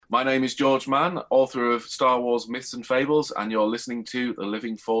My name is George Mann, author of Star Wars Myths and Fables, and you're listening to the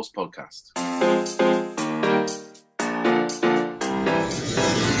Living Force podcast.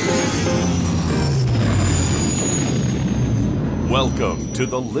 Welcome to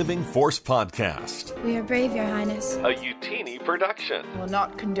the Living Force podcast. We are brave, Your Highness. A Utini production. Will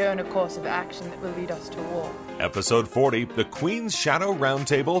not condone a course of action that will lead us to war. Episode 40, The Queen's Shadow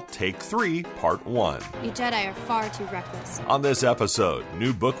Roundtable, Take 3, Part 1. You Jedi are far too reckless. On this episode,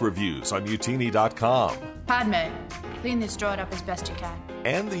 new book reviews on Utini.com. Padme, clean this droid up as best you can.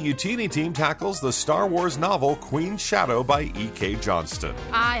 And the Utini team tackles the Star Wars novel Queen's Shadow by E.K. Johnston.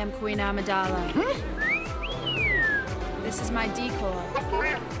 I am Queen Amidala. This is my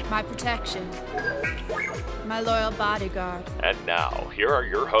decoy, my protection, my loyal bodyguard. And now, here are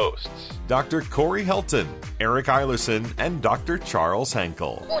your hosts, Dr. Corey Helton, Eric Eilerson, and Dr. Charles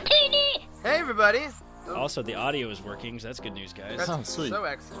Henkel. Hey, everybody. Also, the audio is working, so that's good news, guys. That's sweet. So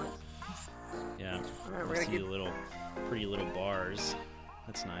excellent. Yeah. All right, I we're going see to the pretty little bars.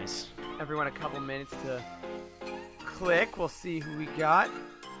 That's nice. give everyone a couple minutes to click. We'll see who we got.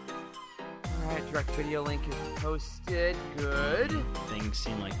 All right, direct video link is posted. Good. Things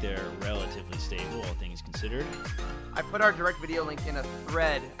seem like they're relatively stable, all things considered. I put our direct video link in a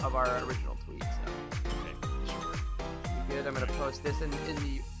thread of our original tweet, so Okay, sure. good. I'm going to post this in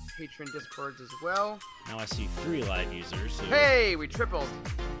the patron discords as well. Now I see 3 live users. So Hey, we tripled.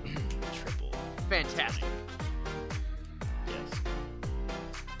 triple. Fantastic. Yes.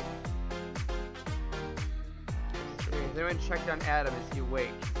 Has anyone checked on Adam? Is he awake?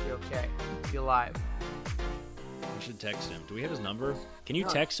 Is he okay? Is he alive? We should text him. Do we have his number? Can you No.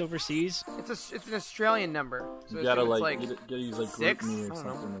 text overseas? It's an Australian number. So You I gotta assume like, it's you gotta use like 6? GroupMe I or don't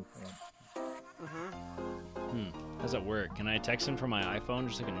something know. like that. How does that work? Can I text him from my iPhone,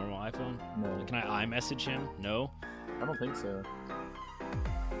 just like a normal iPhone? No. Can I iMessage him? No? I don't think so.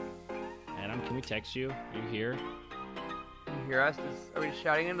 Adam, can we text you? Are you here? You hear us? Are we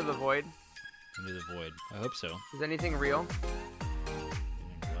shouting into the void? Into the void. I hope so. Is anything real?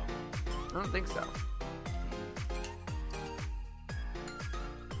 I don't think so.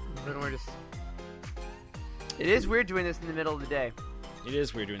 Then we're just... It is weird doing this in the middle of the day. It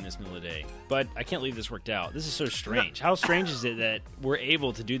is weird doing this in the middle of the day, but I can't believe this worked out. This is so strange. How strange is it that we're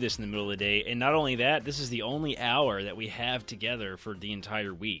able to do this in the middle of the day, and not only that, this is the only hour that we have together for the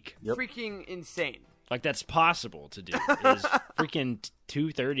entire week. Yep. Freaking insane. Like, that's possible to do. It is freaking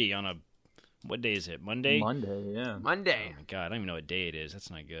 2:30 on a... What day is it? Monday? Monday, yeah. Monday. Oh my god, I don't even know what day it is.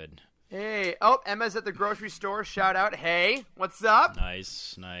 That's not good. Hey. Oh, Emma's at the grocery store. Shout out. Hey, what's up?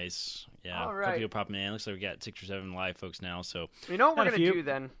 Nice. Yeah, All a right. couple people popping in. Looks like we got 6 or 7 live folks now, so... You know what Got we're a going to few. do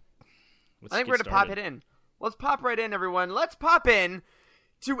then? Let's I think get we're going to pop started. it in. Let's pop right in, everyone. Let's pop in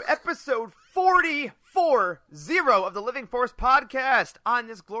to episode 40 of the Living Force podcast on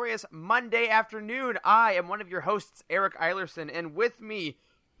this glorious Monday afternoon. I am one of your hosts, Eric Eilerson, and with me,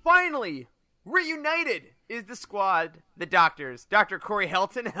 finally, reunited, is the squad, the doctors. Dr. Corey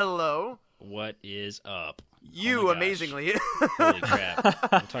Helton, hello. What is up? You, Oh my gosh. amazingly. Holy crap.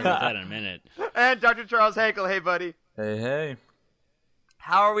 We'll talk about that in a minute. And Dr. Charles Henkel, hey, buddy. Hey.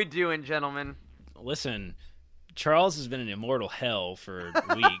 How are we doing, gentlemen? Listen, Charles has been in immortal hell for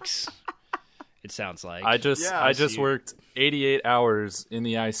weeks. It sounds like. I just ICU. worked 88 hours in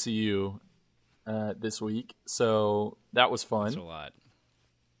the ICU this week, so that was fun. That's a lot.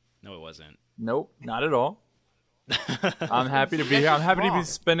 No, it wasn't. Nope, not at all. I'm happy to be here. I'm happy to be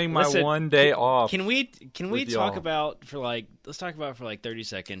spending my Listen, one day off. Can we with talk y'all. about for like 30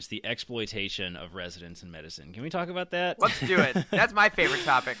 seconds the exploitation of residents in medicine? Can we talk about that? Let's do it. That's my favorite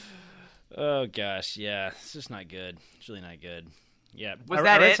topic. Oh gosh, yeah, it's just not good. It's really not good. Yeah, Was I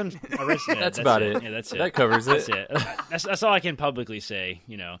that read it? yeah, That's about it. Yeah, that's it. That covers it. That's it. That's all I can publicly say,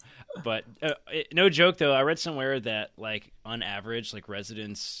 you know. But no joke though, I read somewhere that like on average, like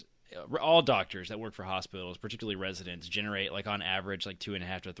residents, all doctors that work for hospitals, particularly residents, generate like on average like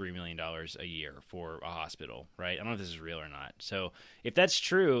 $2.5 to $3 million a year for a hospital, right? I don't know if this is real or not. So if that's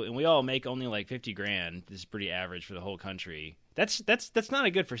true, and we all make only like $50,000, this is pretty average for the whole country. That's not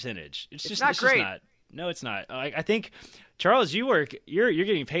a good percentage. It's just not great. Just not. No, it's not. I think, Charles, you're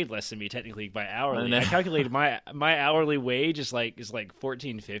getting paid less than me technically by hourly. I calculated my hourly wage is like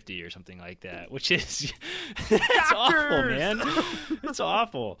 $14.50 or something like that, which is that's awful, man. It's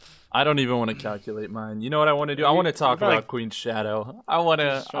awful. I don't even want to calculate mine. You know what I want to do? I want to talk probably- about Queen's Shadow. I want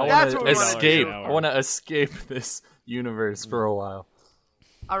That's to what we wanna escape. do. I want to escape this universe for a while.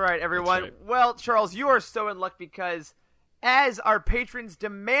 All right, everyone. right. Well, Charles, you are so in luck because, as our patrons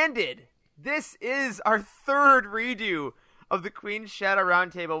demanded, this is our third redo of the Queen's Shadow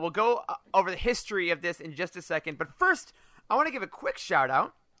Roundtable. We'll go over the history of this in just a second, but first, I want to give a quick shout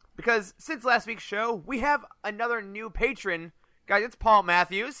out because since last week's show, we have another new patron. Guys, it's Paul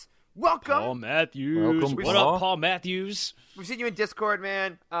Matthews. Welcome. Paul Matthews. Welcome, What up, Paul Matthews? We've seen you in Discord,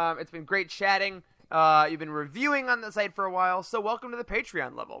 man. It's been great chatting. You've been reviewing on the site for a while, so welcome to the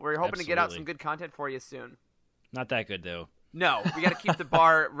Patreon level. We're hoping to get out some good content for you soon. Not that good, though. No, we got to keep the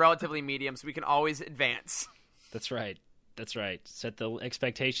bar relatively medium so we can always advance. That's right. Set the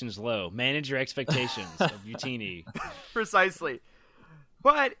expectations low. Manage your expectations of Utini. Precisely.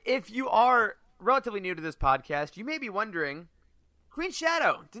 But if you are relatively new to this podcast, you may be wondering, Queen's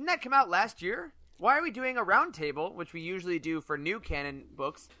Shadow, didn't that come out last year? Why are we doing a roundtable, which we usually do for new canon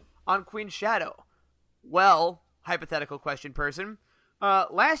books, on Queen's Shadow? Well, hypothetical question person,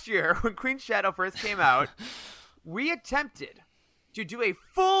 last year when Queen's Shadow first came out, we attempted to do a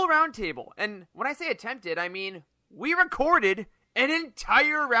full roundtable. And when I say attempted, I mean we recorded an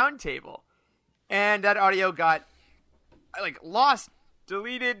entire roundtable. And that audio got, lost,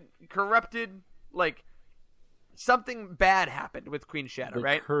 deleted, corrupted, something bad happened with Queen's Shadow, The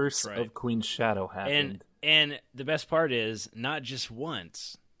right? curse of Queen's Shadow happened. And the best part is, not just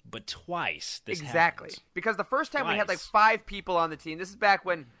once, but twice this happened. Because the first time we had 5 people on the team. This is back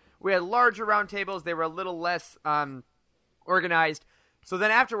when we had larger roundtables. They were a little less organized. So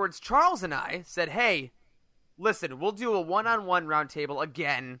then afterwards, Charles and I said, hey, listen, we'll do a one-on-one roundtable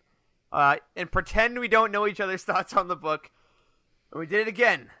again and pretend we don't know each other's thoughts on the book. And we did it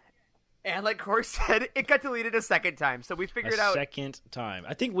again. And like Corey said, it got deleted a second time. So we figured out... second time.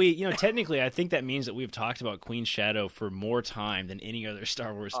 I think we, technically, I think that means that we've talked about Queen's Shadow for more time than any other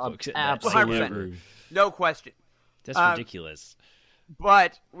Star Wars books. Absolutely. No question. That's ridiculous.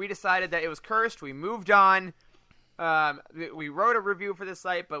 But we decided that it was cursed. We moved on. We wrote a review for the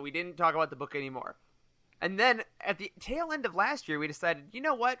site, but we didn't talk about the book anymore. And then at the tail end of last year, we decided, you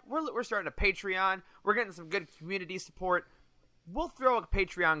know what? We're starting a Patreon. We're getting some good community support. We'll throw a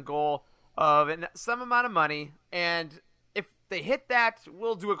Patreon goal of some amount of money, and if they hit that,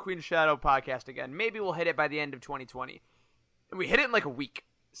 we'll do a Queen's Shadow podcast again. Maybe we'll hit it by the end of 2020. And we hit it in a week.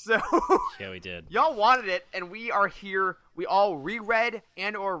 So yeah, we did. Y'all wanted it, and we are here. We all reread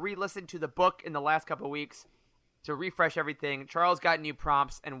and or re-listened to the book in the last couple of weeks to refresh everything. Charles got new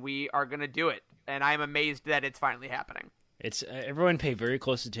prompts, and we are going to do it. And I'm amazed that it's finally happening. It's everyone pay very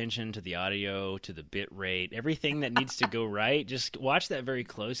close attention to the audio, to the bit rate, everything that needs to go right. Just watch that very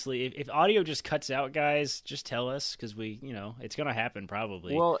closely. If audio just cuts out, guys, just tell us because it's going to happen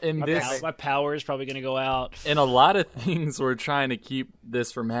probably. Well, my power is probably going to go out. And a lot of things we're trying to keep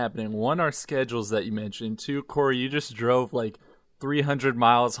this from happening. One, our schedules that you mentioned. Two, Corey, you just drove 300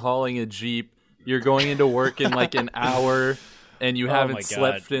 miles hauling a Jeep. You're going into work in an hour, and you haven't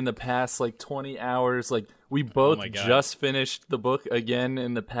slept in the past 20 hours. We both just finished the book again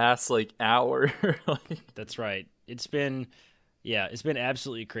in the past hour. That's right. It's been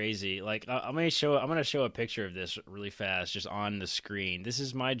absolutely crazy. I'm gonna show a picture of this really fast, just on the screen. This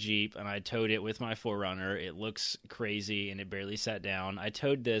is my Jeep, and I towed it with my 4Runner. It looks crazy, and it barely sat down. I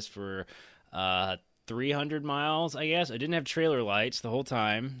towed this for 300 miles, I guess. I didn't have trailer lights the whole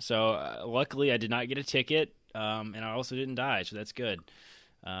time, so luckily I did not get a ticket, and I also didn't die, so that's good.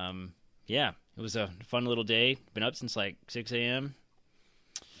 Yeah, it was a fun little day. Been up since 6 a.m.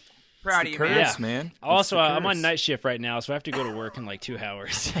 Proud of you, man. Also, I'm on night shift right now, so I have to go to work in 2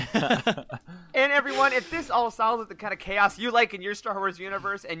 hours. And everyone, if this all sounds like the kind of chaos you like in your Star Wars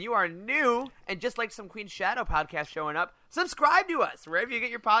universe, and you are new and just like some Queen's Shadow podcast showing up, subscribe to us wherever you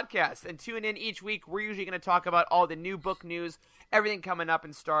get your podcasts and tune in each week. We're usually going to talk about all the new book news, everything coming up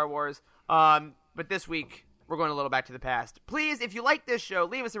in Star Wars. But this week, we're going a little back to the past. Please, if you like this show,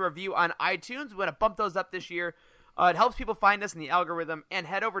 leave us a review on iTunes. We want to bump those up this year. It helps people find us in the algorithm. And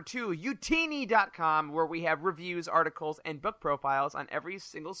head over to utini.com, where we have reviews, articles, and book profiles on every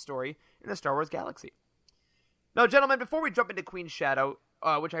single story in the Star Wars galaxy. Now, gentlemen, before we jump into Queen's Shadow,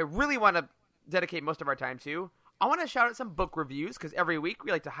 which I really want to dedicate most of our time to, I want to shout out some book reviews, because every week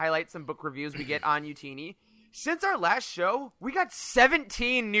we like to highlight some book reviews we get on Utini. Since our last show, we got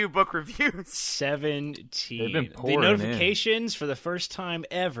 17 new book reviews. 17. They've been the notifications for the first time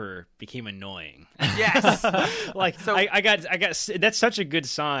ever became annoying. Yes. I got. That's such a good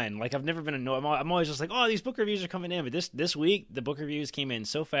sign. I've never been annoyed. I'm always just oh, these book reviews are coming in. But this week, the book reviews came in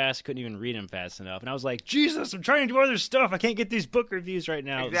so fast, I couldn't even read them fast enough. And I was like, Jesus, I'm trying to do other stuff. I can't get these book reviews right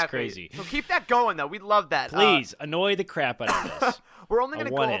now. Exactly. It's crazy. So keep that going, though. We'd love that. Please, annoy the crap out of this. We're only going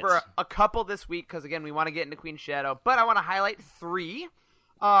to go over a couple this week because, again, we want to get into Queen's Shadow. But I want to highlight 3.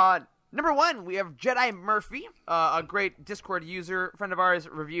 Number 1, we have Jedi Murphy, a great Discord user. Friend of ours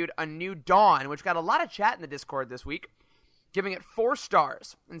reviewed A New Dawn, which got a lot of chat in the Discord this week, giving it 4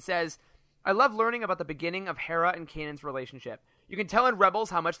 stars, and says, I love learning about the beginning of Hera and Kanan's relationship. You can tell in Rebels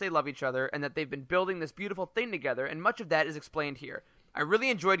how much they love each other and that they've been building this beautiful thing together, and much of that is explained here. I really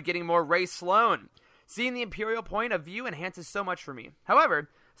enjoyed getting more Rey Sloane. Seeing the Imperial point of view enhances so much for me. However,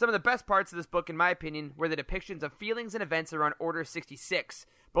 some of the best parts of this book, in my opinion, were the depictions of feelings and events around Order 66,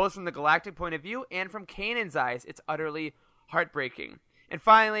 both from the galactic point of view and from Kanan's eyes. It's utterly heartbreaking. And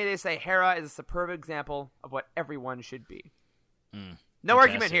finally, they say Hera is a superb example of what everyone should be. No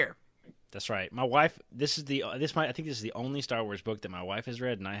argument here. That's right. My wife. I think this is the only Star Wars book that my wife has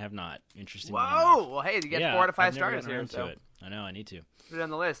read, and I have not. Interesting. Whoa! Well, hey, you get 4 out of 5 stars here. So I know. I need to put it on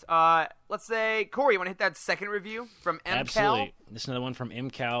the list. Let's say Corey, you want to hit that second review from MCal? Absolutely. This is another one from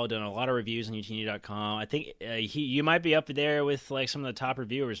MCal. Done a lot of reviews on utini.com. I think you might be up there with like some of the top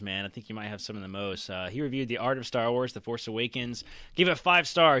reviewers, man. I think you might have some of the most. He reviewed The Art of Star Wars: The Force Awakens. Gave it 5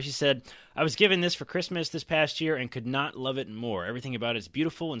 stars. He said, "I was given this for Christmas this past year and could not love it more. Everything about it is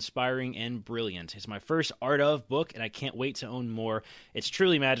beautiful, inspiring, and brilliant. It's my first Art of book, and I can't wait to own more. It's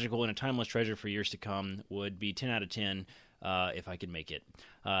truly magical and a timeless treasure for years to come. Would be 10 out of 10 if I could make it."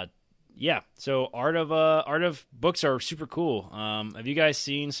 Yeah, so Art of books are super cool. Have you guys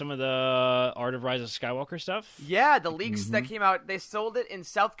seen some of the Art of Rise of Skywalker stuff? Yeah, the leaks that came out, they sold it in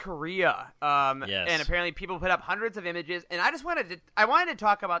South Korea. Yes. And apparently people put up hundreds of images. And I wanted to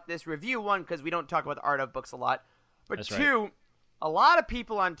talk about this review, one, because we don't talk about the Art of books a lot. But That's two, right. A lot of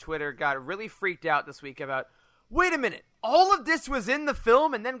people on Twitter got really freaked out this week about, wait a minute, all of this was in the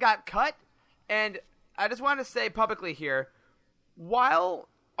film and then got cut? And I just want to say publicly here, while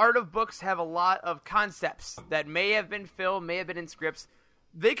Art of books have a lot of concepts that may have been filmed, may have been in scripts,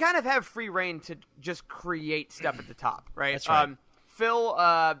 they kind of have free reign to just create stuff at the top, right? That's right. Phil,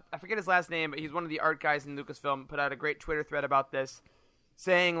 I forget his last name, but he's one of the art guys in Lucasfilm, put out a great Twitter thread about this,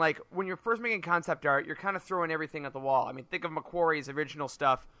 saying, like, when you're first making concept art, you're kind of throwing everything at the wall. I mean, think of McQuarrie's original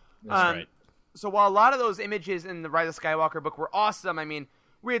stuff. That's right. So while a lot of those images in the Rise of Skywalker book were awesome, I mean,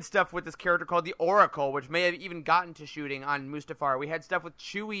 we had stuff with this character called the Oracle, which may have even gotten to shooting on Mustafar. We had stuff with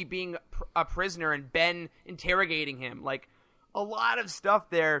Chewie being a prisoner and Ben interrogating him. Like, a lot of stuff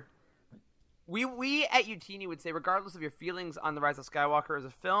there. We at Utini would say, regardless of your feelings on The Rise of Skywalker as a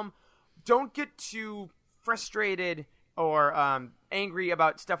film, don't get too frustrated or angry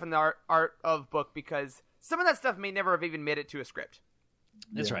about stuff in the art of book, because some of that stuff may never have even made it to a script.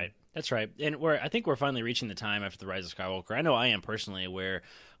 That's right. That's right. And I think we're finally reaching the time after The Rise of Skywalker. I know I am personally, where,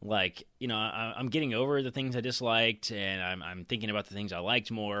 like, you know, I'm getting over the things I disliked, and I'm thinking about the things I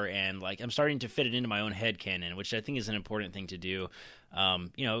liked more, and, like, I'm starting to fit it into my own head canon, which I think is an important thing to do.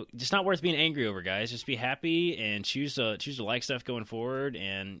 You know, just not worth being angry over, guys. Just be happy and choose to like stuff going forward,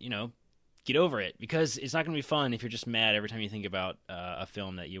 and, you know, get over it, because it's not going to be fun if you're just mad every time you think about a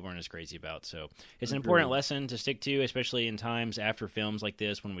film that you weren't as crazy about. So it's an important lesson to stick to, especially in times after films like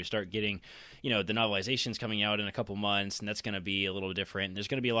this, when we start getting, you know, the novelizations coming out in a couple months, and that's going to be a little different. There's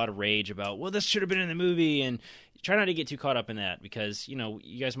going to be a lot of rage about, well, this should have been in the movie, and try not to get too caught up in that, because, you know,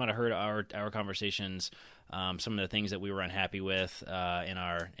 you guys might have heard our conversations, some of the things that we were unhappy with in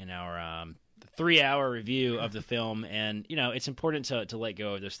our 3-hour review of the film, and, you know, it's important to let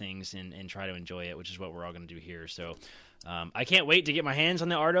go of those things and try to enjoy it, which is what we're all going to do here. So I can't wait to get my hands on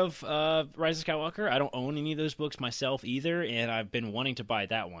the Art of Rise of Skywalker. I don't own any of those books myself either, and I've been wanting to buy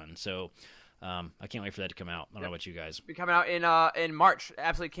that one, so I can't wait for that to come out. I don't know about you guys. Be coming out in March.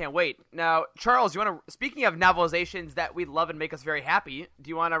 Absolutely can't wait. Now, Charles, speaking of novelizations that we love and make us very happy, do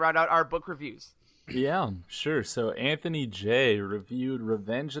you want to round out our book reviews? Yeah, sure. So Anthony J. reviewed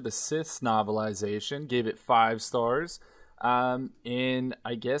Revenge of the Sith's novelization, gave it 5 stars, and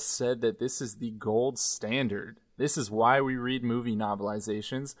I guess said that this is the gold standard. This is why we read movie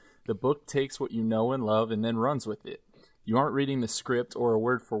novelizations. The book takes what you know and love and then runs with it. You aren't reading the script or a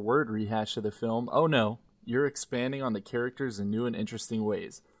word-for-word rehash of the film. Oh no, you're expanding on the characters in new and interesting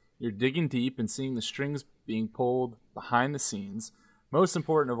ways. You're digging deep and seeing the strings being pulled behind the scenes. Most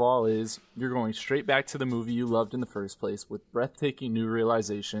important of all is, you're going straight back to the movie you loved in the first place with breathtaking new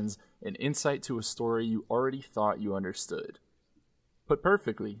realizations and insight to a story you already thought you understood. Put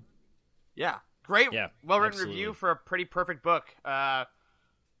perfectly. Yeah. Great, well-written absolutely. review for a pretty perfect book.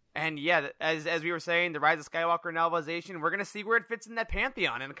 And yeah, as we were saying, the Rise of Skywalker novelization, we're going to see where it fits in that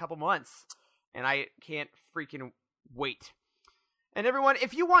pantheon in a couple months. And I can't freaking wait. And everyone,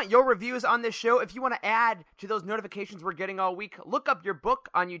 if you want your reviews on this show, if you want to add to those notifications we're getting all week, look up your book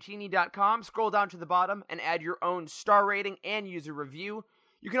on utini.com, scroll down to the bottom, and add your own star rating and user review.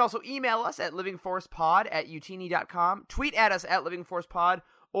 You can also email us at livingforcepod@utini.com, tweet at us at livingforcepod,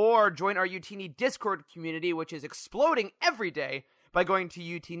 or join our Utini Discord community, which is exploding every day, by going to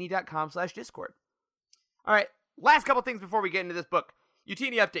utini.com/discord. All right, last couple things before we get into this book.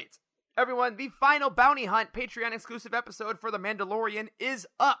 Utini updates. everyone, the final Bounty Hunt Patreon exclusive episode for The Mandalorian is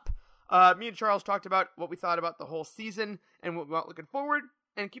up. Me and Charles talked about what we thought about the whole season and what we want looking forward.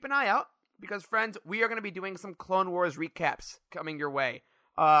 And keep an eye out because, friends, we are going to be doing some Clone Wars recaps coming your way.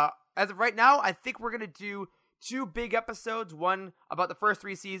 As of right now, I think we're going to do 2 big episodes, one about the first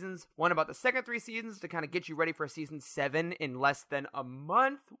 3 seasons, one about the second 3 seasons to kind of get you ready for season 7 in less than a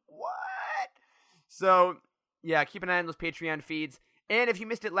month. What? So, yeah, keep an eye on those Patreon feeds. And if you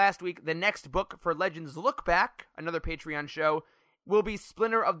missed it last week, the next book for Legends Look Back, another Patreon show, will be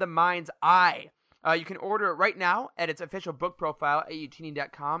Splinter of the Mind's Eye. You can order it right now at its official book profile at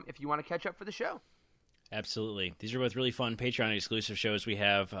utini.com if you want to catch up for the show. Absolutely. These are both really fun Patreon exclusive shows. We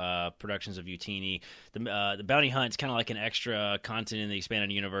have productions of Utini. The Bounty Hunt is kind of like an extra content in the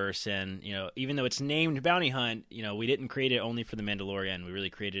expanded universe. And, even though it's named Bounty Hunt, we didn't create it only for The Mandalorian. We really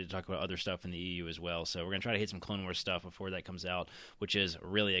created it to talk about other stuff in the EU as well. So we're going to try to hit some Clone Wars stuff before that comes out, which is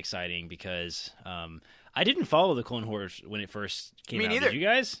really exciting because I didn't follow the Clone Wars when it first came out. Me neither. Did you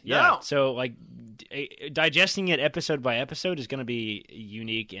guys? Yeah. No. So, digesting it episode by episode is going to be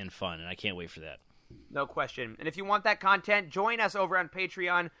unique and fun, and I can't wait for that. No question. And if you want that content, join us over on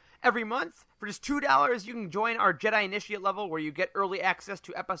Patreon every month. For just $2, you can join our Jedi Initiate level where you get early access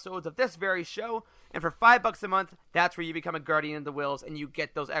to episodes of this very show. And for $5 a month, that's where you become a Guardian of the Wills and you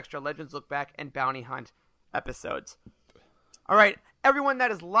get those extra Legends Look Back and Bounty Hunt episodes. All right, everyone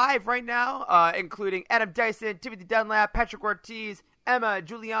that is live right now, including Adam Dyson, Timothy Dunlap, Patrick Ortiz, Emma,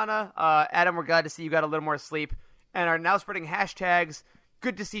 Juliana. Adam, we're glad to see you got a little more sleep. And are now spreading hashtags.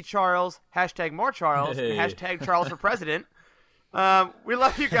 Good to see Charles. Hashtag more Charles. Hey. Hashtag Charles for president. We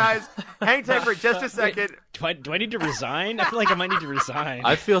love you guys. Hang tight for just a second. Do I need to resign? I feel like I might need to resign.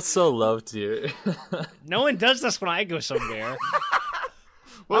 I feel so loved here. No one does this when I go somewhere.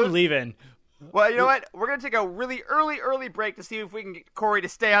 I'm leaving. Well, you know what? We're going to take a really early break to see if we can get Corey to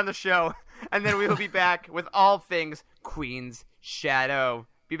stay on the show. And then we will be back with all things Queen's Shadow.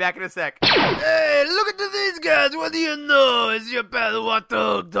 Be back in a sec. Hey, look at these guys. What do you know? It's your pal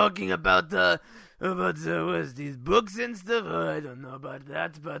Watto talking about what's these books and stuff. I don't know about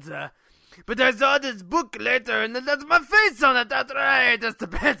that, but I saw this book later, and that's my face on it. That's right. That's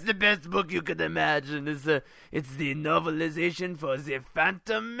the best book you could imagine. It's the novelization for the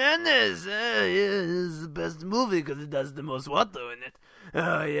Phantom Menace. It's the best movie because it has the most Watto in it.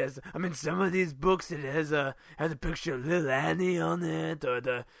 Oh, yes. I mean, some of these books, it has a picture of Little Annie on it, or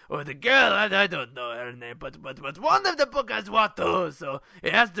the girl, I don't know her name, but one of the book has Watto, so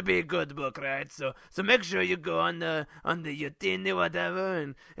it has to be a good book, right? So make sure you go on the Utini,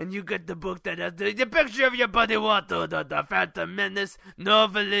 whatever, and you get the book that has the picture of your buddy Watto, the Phantom Menace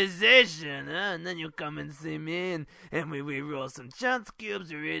novelization, and then you come and see me, and we roll some chance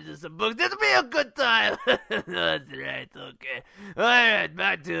cubes, we read some books. It'll be a good time. That's right, okay. All right.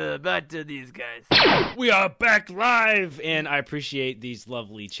 Back to these guys. We are back live, and I appreciate these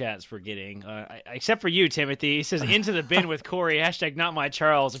lovely chats we're getting. Except for you, Timothy. He says, into the bin with Corey, hashtag not my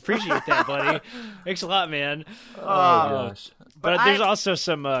Charles. Appreciate that, buddy. Thanks a lot, man. Oh, gosh. But there's also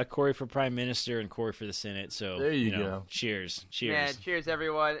some Corey for Prime Minister and Corey for the Senate, so there you go. Cheers. Man, cheers,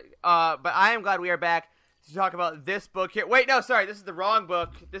 everyone. But I am glad we are back to talk about this book here. Wait, no, sorry, this is the wrong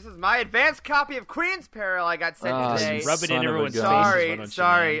book. This is my advanced copy of Queen's Peril I got sent today. Rub it in everyone's faces.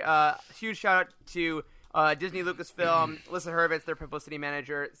 Sorry. Huge shout out to Disney Lucasfilm, Alyssa Hurwitz, their publicity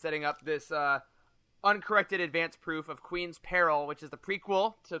manager, setting up this uncorrected advanced proof of Queen's Peril, which is the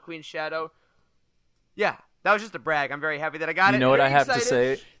prequel to Queen's Shadow. Yeah, that was just a brag. I'm very happy that I got it. You know what Very I have to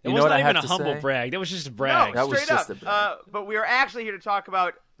excited. say? It was not even a humble brag. That was just a brag. No, That was straight just up. a brag. But we are actually here to talk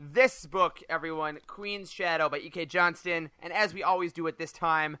about this book, everyone, Queen's Shadow by E.K. Johnston. And as we always do at this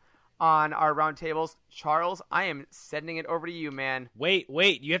time on our roundtables, Charles, I am sending it over to you, man. Wait,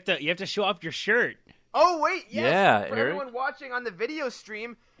 you have to show up your shirt. Oh, wait, yes. Yeah, For Eric. everyone watching on the video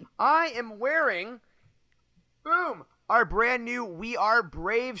stream, I am wearing, boom, our brand new We Are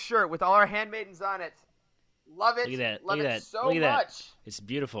Brave shirt with all our handmaidens on it. Love it. Look at that. Love Look at it that. so Look at much. that. It's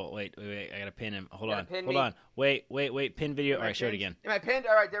beautiful. Wait. I gotta pin him. Hold on. pin Hold me. on. Wait. Pin video. All right, show it again. Am I pinned?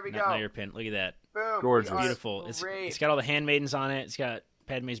 All right, there we go. Now you're pinned. Look at that. Boom. Gorgeous. We Are Beautiful. Brave. It's got all the handmaidens on it. It's got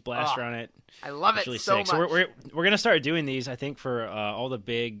Padme's blaster on it. I love It's it really so sick. much. So we're gonna start doing these, I think, for all the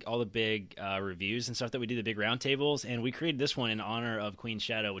big reviews and stuff that we do, the big roundtables. And we created this one in honor of Queen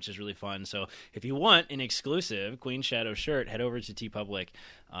Shadow, which is really fun. So if you want an exclusive Queen Shadow shirt, head over to TeePublic,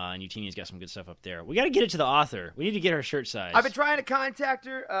 and Utini's got some good stuff up there. We got to get it to the author. We need to get her shirt size. I've been trying to contact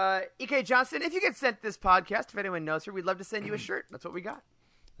her. E.K. Johnston, if you get sent this podcast, if anyone knows her, we'd love to send you a shirt. That's what we got.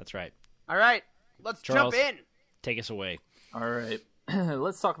 That's right. All right, let's Charles, jump in. Take us away. All right.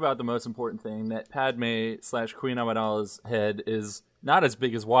 Let's talk about the most important thing, that Padme / Queen Amidala's head is not as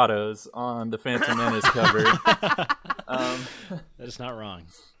big as Watto's on the Phantom Menace cover. That is not wrong.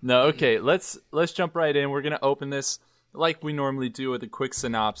 No, okay, let's jump right in. We're going to open this like we normally do with a quick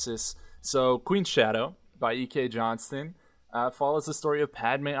synopsis. So, Queen's Shadow by E.K. Johnston follows the story of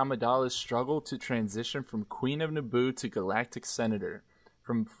Padme Amidala's struggle to transition from Queen of Naboo to Galactic Senator.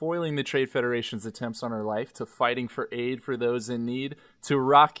 From foiling the Trade Federation's attempts on her life, to fighting for aid for those in need, to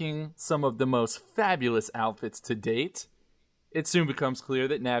rocking some of the most fabulous outfits to date, it soon becomes clear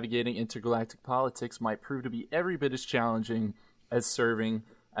that navigating intergalactic politics might prove to be every bit as challenging as serving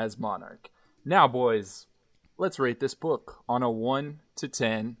as monarch. Now, boys, let's rate this book on a 1 to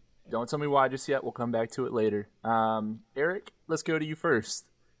 10. Don't tell me why just yet. We'll come back to it later. Eric, let's go to you first.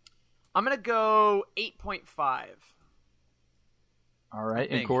 I'm going to go 8.5. All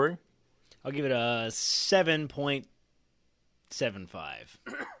right, and Corey? I'll give it a 7.75.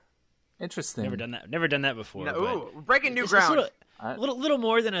 Interesting. Never done that before. No, ooh, we're breaking new ground. A little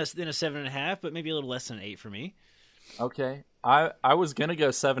more than a 7.5, but maybe a little less than an 8 for me. Okay. I was going to go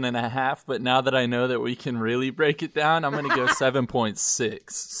 7.5, but now that I know that we can really break it down, I'm going to go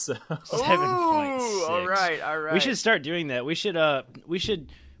 7.6. So. 7.6. All right. We should start doing that. We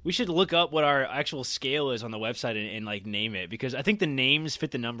should look up what our actual scale is on the website and like name it, because I think the names fit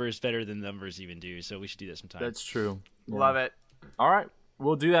the numbers better than the numbers even do. So we should do that sometime. That's true. Yeah. Love it. All right,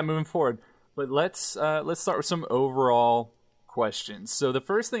 we'll do that moving forward. But let's start with some overall questions. So the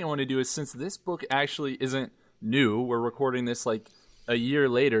first thing I want to do is, since this book actually isn't new, we're recording this like a year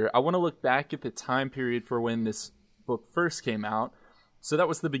later, I want to look back at the time period for when this book first came out. So that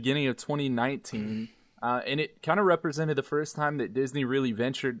was the beginning of 2019. And it kind of represented the first time that Disney really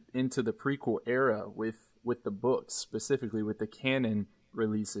ventured into the prequel era with the books, specifically with the canon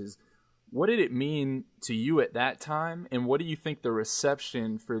releases. What did it mean to you at that time, and what do you think the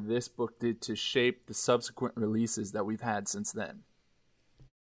reception for this book did to shape the subsequent releases that we've had since then?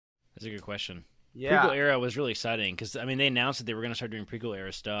 That's a good question. Yeah. Prequel era was really exciting because, I mean, they announced that they were going to start doing prequel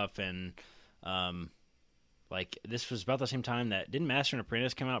era stuff, and like this was about the same time that didn't Master and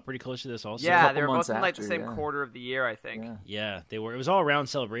Apprentice come out pretty close to this also? Yeah, they were both in like the same quarter of the year, I think. Yeah, they were. It was all around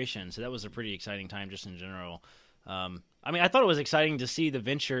Celebration, so that was a pretty exciting time just in general. I mean, I thought it was exciting to see the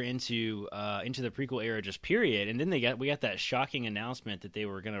venture into the prequel era, just period. And then we got that shocking announcement that they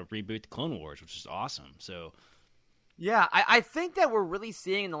were going to reboot the Clone Wars, which is awesome. So, yeah, I think that we're really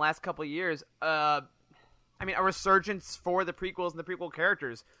seeing in the last couple of years, a resurgence for the prequels and the prequel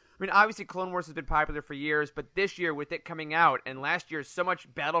characters. I mean, obviously, Clone Wars has been popular for years, but this year, with it coming out, and last year, so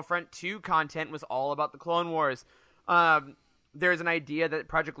much Battlefront 2 content was all about the Clone Wars. There's an idea that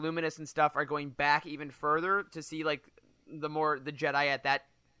Project Luminous and stuff are going back even further to see, like, the Jedi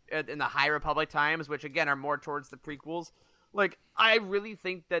in the High Republic times, which, again, are more towards the prequels. Like, I really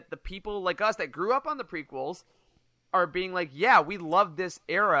think that the people like us that grew up on the prequels are being like, yeah, we love this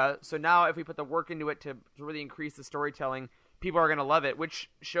era, so now if we put the work into it to really increase the storytelling, people are going to love it, which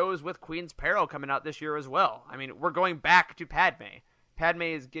shows with Queen's Peril coming out this year as well. I mean, we're going back to Padme. Padme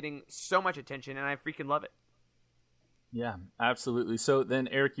is getting so much attention, and I freaking love it. Yeah, absolutely. So then,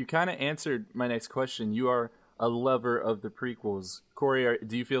 Eric, you kind of answered my next question. You are a lover of the prequels. Corey,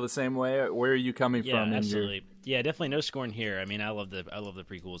 do you feel the same way? Where are you coming from? Yeah, absolutely. Yeah, definitely no scorn here. I mean, I love the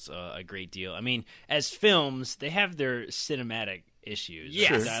prequels a great deal. I mean, as films, they have their cinematic issues.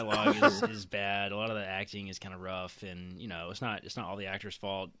 Yes. The dialogue is bad. A lot of the acting is kind of rough, and it's not all the actors'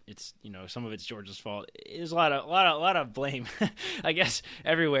 fault. It's some of it's George's fault. There's a lot of blame, I guess,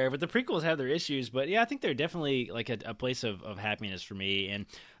 everywhere. But the prequels have their issues. But yeah, I think they're definitely like a place of happiness for me. And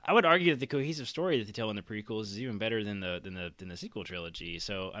I would argue that the cohesive story that they tell in the prequels is even better than the sequel trilogy.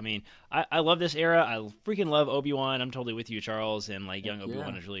 So I mean, I love this era. I freaking love Obi-Wan. I'm totally with you, Charles. And like young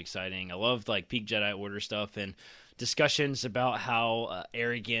Obi-Wan is really exciting. I love like peak Jedi Order stuff and discussions about how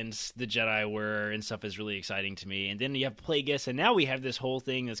arrogant the Jedi were and stuff is really exciting to me. And then you have Plagueis, and now we have this whole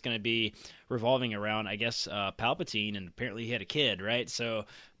thing that's going to be revolving around, I guess, Palpatine, and apparently he had a kid, right? So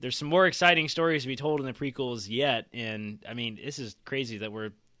there's some more exciting stories to be told in the prequels yet. And I mean, this is crazy that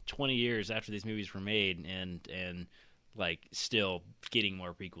we're 20 years after these movies were made, and like still getting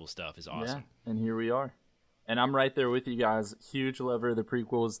more prequel stuff is awesome. Yeah, and here we are. And I'm right there with you guys. Huge lover of the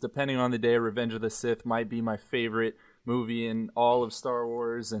prequels. Depending on the day, Revenge of the Sith might be my favorite movie in all of Star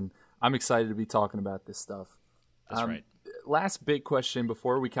Wars, and I'm excited to be talking about this stuff. That's right. Last big question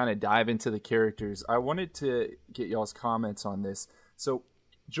before we kind of dive into the characters. I wanted to get y'all's comments on this. So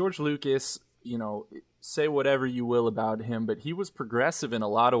George Lucas, say whatever you will about him, but he was progressive in a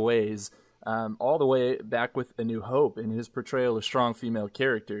lot of ways, all the way back with A New Hope in his portrayal of strong female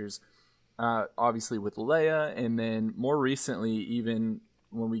characters. Obviously with Leia, and then more recently, even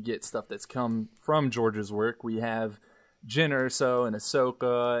when we get stuff that's come from George's work, we have Jyn Erso and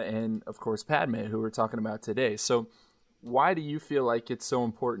Ahsoka, and of course Padme, who we're talking about today. So why do you feel like it's so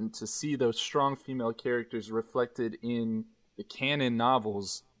important to see those strong female characters reflected in the canon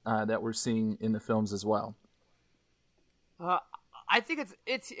novels that we're seeing in the films as well? I think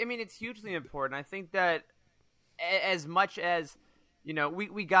it's hugely important. I think that as much as,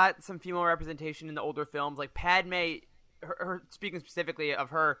 we got some female representation in the older films, like Padme, her speaking specifically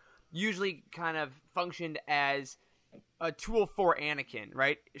of her, usually kind of functioned as a tool for Anakin,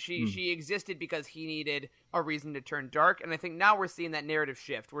 right? She existed because he needed a reason to turn dark, and I think now we're seeing that narrative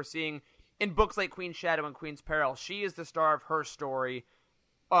shift. We're seeing in books like Queen's Shadow and Queen's Peril, she is the star of her story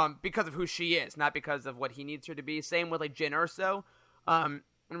because of who she is, not because of what he needs her to be. Same with like Jyn Erso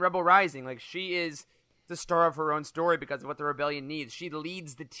in Rebel Rising. Like, she is the star of her own story because of what the rebellion needs. She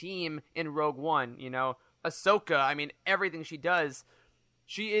leads the team in Rogue One, Ahsoka, everything she does,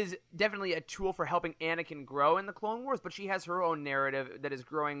 she is definitely a tool for helping Anakin grow in the Clone Wars, but she has her own narrative that is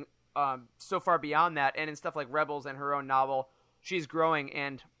growing so far beyond that. And in stuff like Rebels and her own novel, she's growing.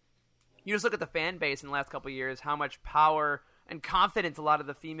 And you just look at the fan base in the last couple of years, how much power and confidence a lot of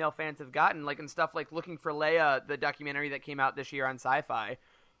the female fans have gotten, like in stuff like Looking for Leia, the documentary that came out this year on Sci-Fi.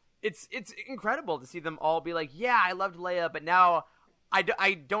 It's incredible to see them all be like, yeah, I loved Leia, but now I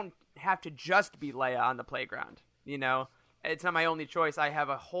don't have to just be Leia on the playground, It's not my only choice. I have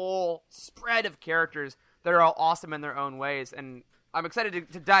a whole spread of characters that are all awesome in their own ways, and I'm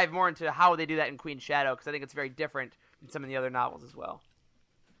excited to dive more into how they do that in Queen's Shadow, because I think it's very different in some of the other novels as well.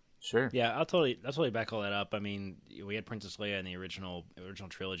 Sure. Yeah, I'll totally back all that up. We had Princess Leia in the original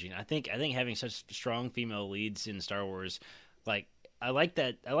trilogy, and I think having such strong female leads in Star Wars, like, I like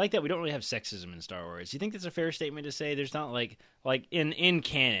that we don't really have sexism in Star Wars. Do you think that's a fair statement to say? There's not like in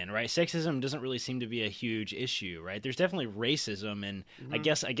canon, right? Sexism doesn't really seem to be a huge issue, right? There's definitely racism, and I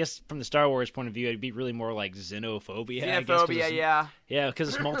guess from the Star Wars point of view, it'd be really more like xenophobia. Yeah. Yeah, because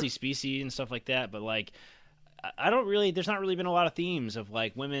it's multi-species and stuff like that. But like, there's not really been a lot of themes of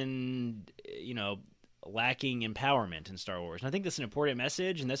like women, lacking empowerment in Star Wars. And I think that's an important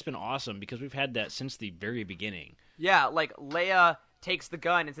message, and that's been awesome because we've had that since the very beginning. Yeah, like Leia takes the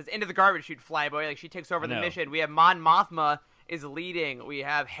gun and says, "Into the garbage chute, flyboy." Like, she takes over the mission. We have Mon Mothma is leading. We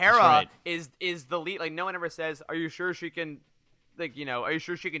have Hera is the lead. Like, no one ever says, "Are you sure she can?" Like, are you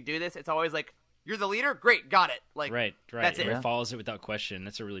sure she can do this? It's always like, "You're the leader? Great, got it." Like, right. That's it. It follows it without question.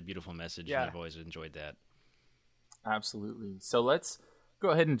 That's a really beautiful message. Yeah. And I've always enjoyed that. Absolutely. So let's go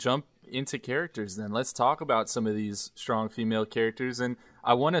ahead and jump into characters then. Let's talk about some of these strong female characters, and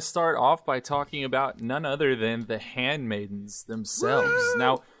I want to start off by talking about none other than the handmaidens themselves. Woo!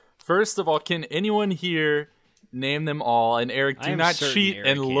 Now, first of all, can anyone here name them all? And Eric, do not cheat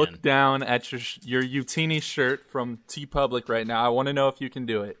and look down at your Utini shirt from TeePublic right now. I want to know if you can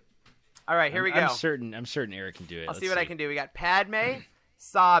do it. All right, here we go. I'm certain Eric can do it. Let's see what I can do. We got Padme,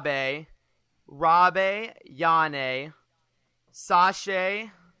 Sabe, Rabe, Yane,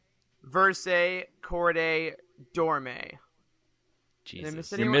 Sashay, Verse, Corday, Dorme.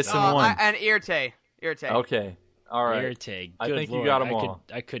 Jesus. You're missing one. And Irte. Okay. All right. Irte. I think you got them all.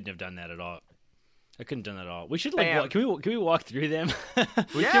 I couldn't have done that at all. I couldn't have done that at all. We should can we walk through them?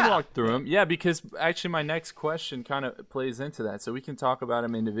 We can walk through them. Yeah, because actually my next question kind of plays into that, so we can talk about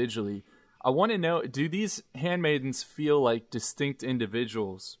them individually. I want to know, do these handmaidens feel like distinct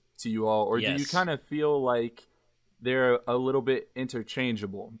individuals to you all, or do you kind of feel like they're a little bit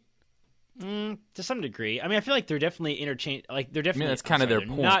interchangeable? To some degree. I feel like they're definitely that's kind of their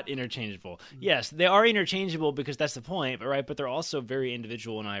point. Not interchangeable. Yes, they are interchangeable because that's the point, but they're also very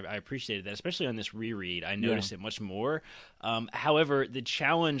individual, and I appreciated that, especially on this reread. I noticed it much more. However, the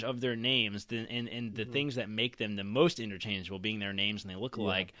challenge of their names and the things that make them the most interchangeable, being their names and they look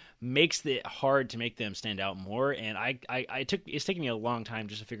alike, makes it hard to make them stand out more. And it's taking me a long time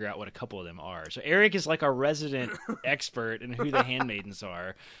just to figure out what a couple of them are. So Eric is like our resident expert in who the handmaidens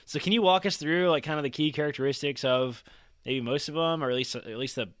are. So can you walk us through like kind of the key characteristics of maybe most of them, or at least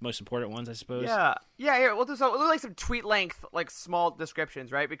the most important ones, I suppose? Yeah. Here, we'll do like some tweet length, like small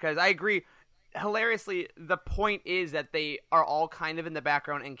descriptions, right? Because I agree. Hilariously, the point is that they are all kind of in the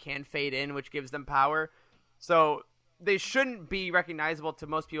background and can fade in, which gives them power. So they shouldn't be recognizable to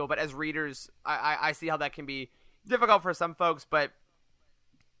most people, but as readers, I see how that can be difficult for some folks. But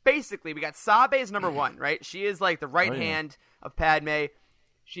basically, we got Sabe is number one, right? She is like the right hand of Padme.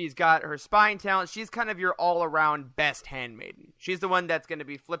 She's got her spying talent. She's kind of your all-around best handmaiden. She's the one that's going to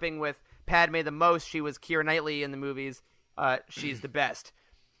be flipping with Padme the most. She was Keira Knightley in the movies. She's the best.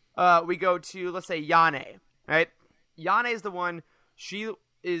 We go to, let's say, Yane, right? Yane is the one. She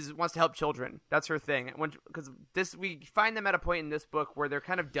wants to help children. That's her thing. Because we find them at a point in this book where they're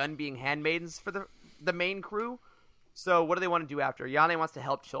kind of done being handmaidens for the main crew. So what do they want to do after? Yane wants to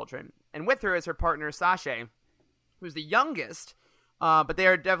help children. And with her is her partner, Sasha, who's the youngest, but they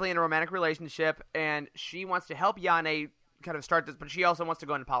are definitely in a romantic relationship, and she wants to help Yane kind of start this, but she also wants to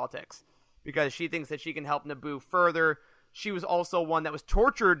go into politics because she thinks that she can help Naboo further. She was also one that was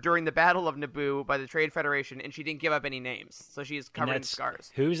tortured during the Battle of Naboo by the Trade Federation, and she didn't give up any names, so she's covered in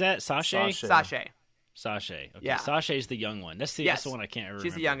scars. Who's that? Sasha? Sasha. Okay, yeah. Sasha's the young one. That's the one I can't remember.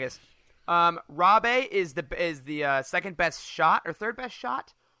 She's the youngest. Rabe is the second best shot or third best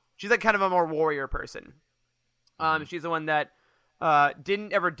shot. She's like kind of a more warrior person. She's the one that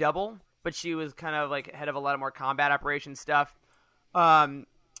didn't ever double, but she was kind of like head of a lot of more combat operation stuff. And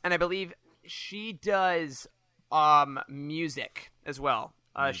I believe she does music as well.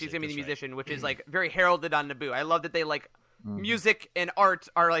 She's gonna be the musician, which is like very heralded on Naboo. I love that they like music and art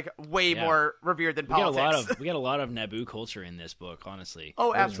are like way more revered than politics. We got a lot of Naboo culture in this book, honestly.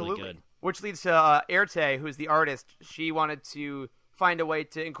 Oh, absolutely. Really good. Which leads to Erte, who's the artist. She wanted to find a way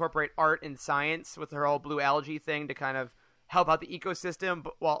to incorporate art and science with her whole blue algae thing to kind of help out the ecosystem,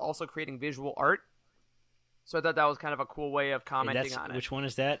 but while also creating visual art. So I thought that was kind of a cool way of commenting on it. Which one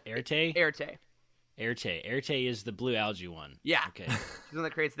is that? Erte? Erte. Erte is the blue algae one. Yeah. Okay. She's the one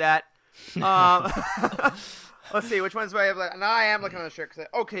that creates that. Let's see, which ones do I have? Now I am looking on the shirt.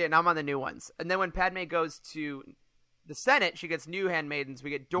 Okay, now I'm on the new ones. And then when Padme goes to the Senate, she gets new handmaidens. We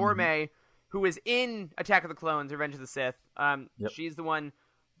get Dorme, who is in Attack of the Clones, Revenge of the Sith. She's the one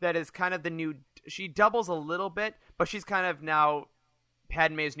that is kind of the new... She doubles a little bit, but she's kind of now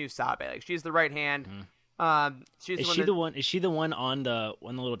Padme's new Sabe. Like, she's the right hand. Is she the one on the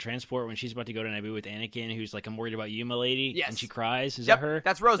little transport when she's about to go to Naboo with Anakin, who's like, "I'm worried about you, milady," and she cries? Is that her?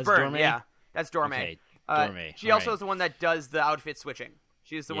 That's Rose Byrne. Yeah, that's Dorme. Okay. Dorme. She also is the one that does the outfit switching.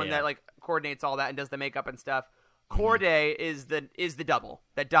 She's the one that like coordinates all that and does the makeup and stuff. Corday is the double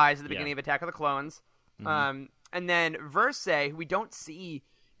that dies at the beginning of Attack of the Clones. And then Verse, who we don't see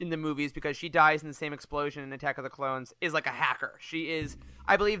in the movies because she dies in the same explosion in Attack of the Clones, is like a hacker. She is,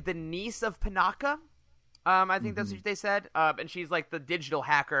 I believe, the niece of Panaka. I think that's what they said. And she's like the digital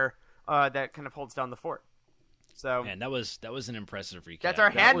hacker that kind of holds down the fort. So, man, that was an impressive recap. That's our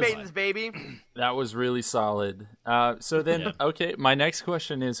handmaidens, baby. That was really solid. So then, okay, my next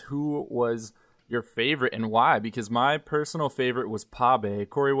question is, who was your favorite and why? Because my personal favorite was Pabe.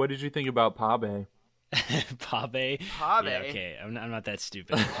 Corey, what did you think about Pabe? Pabe. Yeah, okay, I'm not that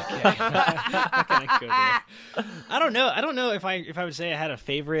stupid. Okay. Not gonna go there. I don't know if I would say I had a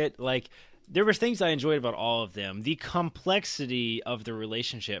favorite. Like, there was things I enjoyed about all of them. The complexity of the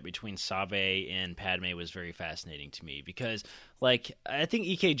relationship between Sabe and Padme was very fascinating to me because, like, I think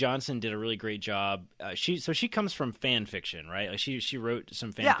E.K. Johnson did a really great job. She comes from fan fiction, right? Like, she wrote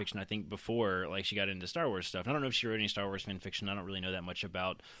some fan fiction, I think, before like she got into Star Wars stuff. I don't know if she wrote any Star Wars fan fiction. I don't really know that much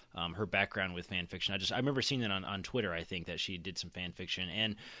about her background with fan fiction. I remember seeing that on Twitter. I think that she did some fan fiction,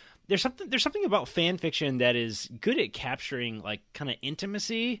 and there's something about fan fiction that is good at capturing like kind of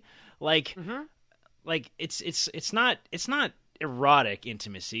intimacy. Like, like it's not erotic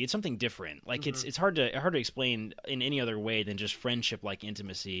intimacy. It's something different. Like it's hard to explain in any other way than just friendship like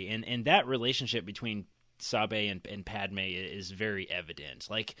intimacy. And that relationship between Sabe and Padme is very evident.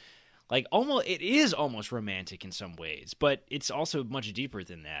 Like almost it is almost romantic in some ways, but it's also much deeper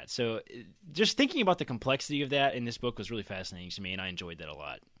than that. So just thinking about the complexity of that in this book was really fascinating to me, and I enjoyed that a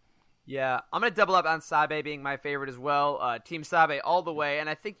lot. Yeah, I'm going to double up on Sabe being my favorite as well. Team Sabe all the way. And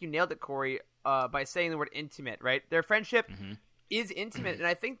I think you nailed it, Corey, by saying the word intimate, right? Their friendship is intimate. And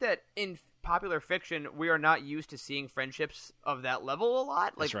I think that in popular fiction, we are not used to seeing friendships of that level a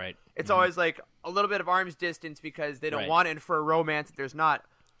lot. Like, that's right. It's always like a little bit of arm's distance because they don't want it for a romance that there's not.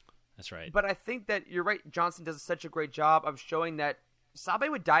 That's right. But I think that you're right. Johnson does such a great job of showing that Sabe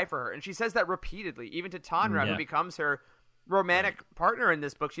would die for her. And she says that repeatedly, even to Tanra, who becomes her romantic partner in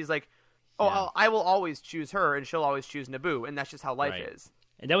this book. She's like, I will always choose her, and she'll always choose Naboo, and that's just how life is.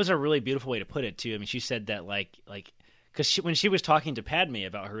 And that was a really beautiful way to put it too. I mean, she said that like because when she was talking to Padme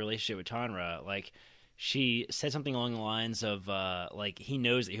about her relationship with Tanra, like she said something along the lines of like he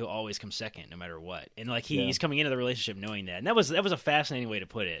knows that he'll always come second no matter what, and like he's coming into the relationship knowing that. And that was a fascinating way to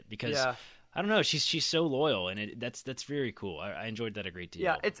put it because. I don't know. She's so loyal, and that's very cool. I enjoyed that a great deal.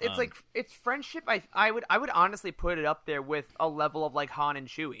 Yeah, it's like it's friendship. I would honestly put it up there with a level of like Han and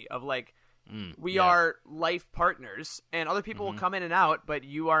Chewie of like we are life partners, and other people will come in and out, but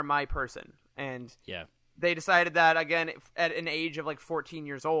you are my person. And they decided that again at an age of like 14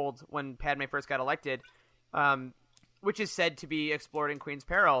 years old when Padme first got elected, which is said to be explored in Queen's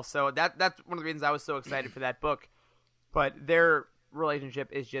Peril. So that's one of the reasons I was so excited for that book. But their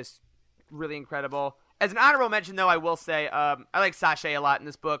relationship is just really incredible. As an honorable mention, though, I will say I like Sasha a lot in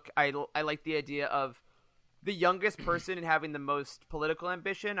this book. I like the idea of the youngest person and having the most political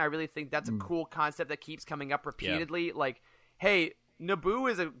ambition. I really think that's a cool concept that keeps coming up repeatedly. Yeah. Like, hey, Naboo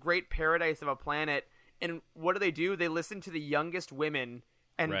is a great paradise of a planet, and what do? They listen to the youngest women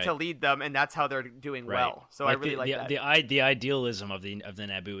and to lead them, and that's how they're doing well. So I really like that. The idealism of the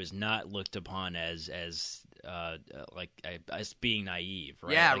Naboo is not looked upon as being naive,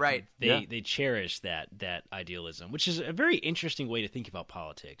 right? Yeah, like, They cherish that idealism, which is a very interesting way to think about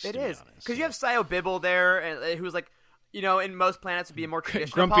politics. It is, because you have Sio Bibble there, who's like, in most planets would be a more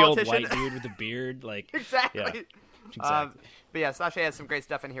traditional grumpy politician. Old white dude with a beard, like exactly. Yeah, exactly. But yeah, Sasha has some great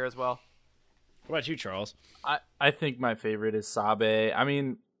stuff in here as well. What about you, Charles? I think my favorite is Sabe. I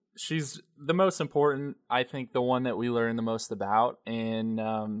mean, she's the most important. I think the one that we learn the most about, and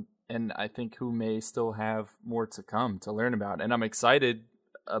I think who may still have more to come to learn about. And I'm excited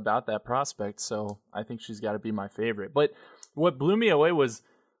about that prospect, so I think she's got to be my favorite. But what blew me away was,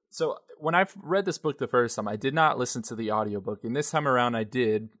 so when I read this book the first time, I did not listen to the audiobook, and this time around I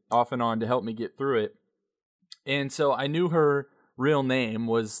did, off and on, to help me get through it. And so I knew her real name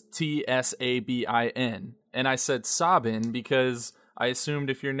was Tsabin, and I said Sabin because I assumed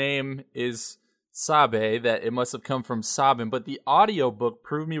if your name is Sabe that it must have come from Sabin, but the audiobook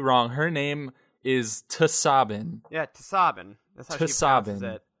proved me wrong. Her name is Tsabin. Yeah, Tsabin. That's how she pronounces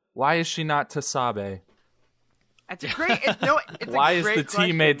it. Why is she not Tsabe? It's a great. Why is the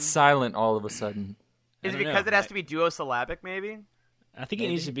T made silent all of a sudden? Is it because it has to be duosyllabic? Maybe. I think it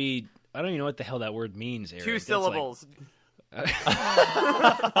needs to be. I don't even know what the hell that word means, Eric. 2 syllables. What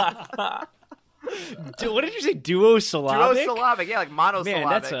did you say? Duosyllabic? Duosyllabic, yeah, like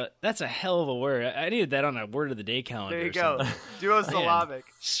monosyllabic. Man, that's a hell of a word. I needed that on a word of the day calendar. There you go. Duosyllabic. Man,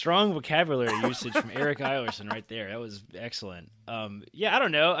 strong vocabulary usage from Eric Eilerson right there. That was excellent. Yeah, I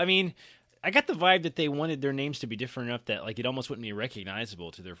don't know. I mean, I got the vibe that they wanted their names to be different enough that like it almost wouldn't be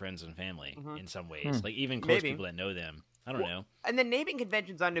recognizable to their friends and family in some ways. Like even close people that know them. I don't know. And the naming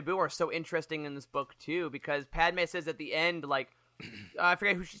conventions on Naboo are so interesting in this book too, because Padme says at the end, like, I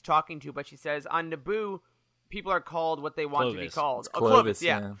forget who she's talking to, but she says on Naboo, people are called what they want to be called. Clovis,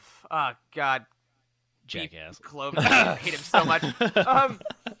 yeah. Oh God, jackass. Clovis, I hate him so much. Yeah,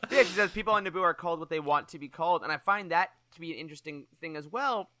 she says people on Naboo are called what they want to be called, and I find that to be an interesting thing as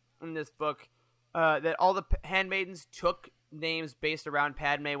well in this book. That all the handmaidens took names based around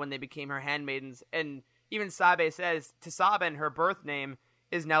Padme when they became her handmaidens, and even Sabe says Tsabin, her birth name,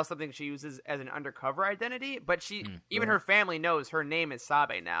 is now something she uses as an undercover identity, but even her family knows her name is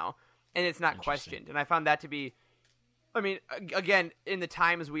Sabe now, and it's not questioned. And I found that to be, I mean, again, in the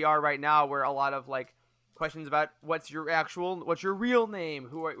times we are right now, where a lot of like questions about what's your real name,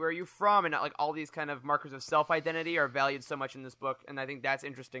 where are you from, and like all these kind of markers of self-identity are valued so much in this book, and I think that's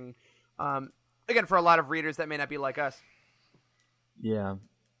interesting. Again, for a lot of readers that may not be like us. Yeah.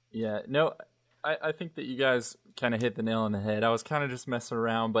 No, I think that you guys kind of hit the nail on the head. I was kind of just messing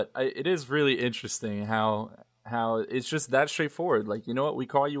around, but it is really interesting how it's just that straightforward. Like, you know what? We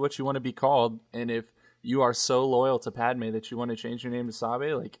call you what you want to be called, and if you are so loyal to Padme that you want to change your name to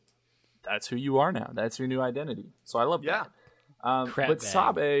Sabe, like, that's who you are now. That's your new identity. So I love that. Crap but bag.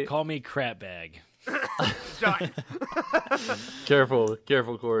 Sabe, Call me crap bag. Careful,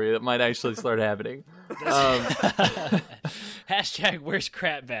 Corey. That might actually start happening. Hashtag where's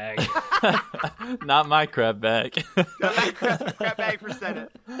crap bag? Not my crap bag. Crap bag for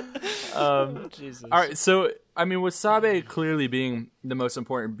Senate. Jesus. All right, so I mean, with Sabe clearly being the most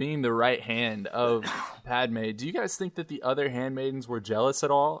important, being the right hand of Padme, do you guys think that the other handmaidens were jealous at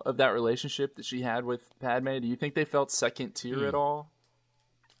all of that relationship that she had with Padme? Do you think they felt second tier at all?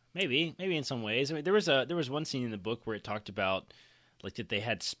 Maybe in some ways. I mean, there was one scene in the book where it talked about like that they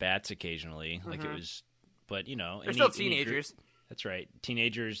had spats occasionally, like it was, but you know, they're still teenagers. That's right.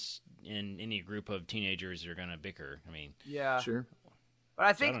 Teenagers in any group of teenagers are gonna bicker. I mean, yeah, sure. But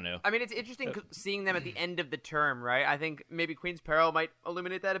I think, I don't know. I mean, it's interesting seeing them at the end of the term, right? I think maybe Queen's Peril might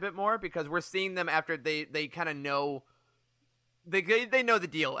illuminate that a bit more because we're seeing them after they kind of know, they know the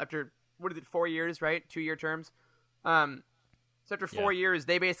deal after, what is it, 4 years, right? 2-year terms. So after 4 years,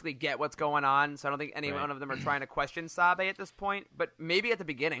 they basically get what's going on. So I don't think any one of them are trying to question Sabe at this point. But maybe at the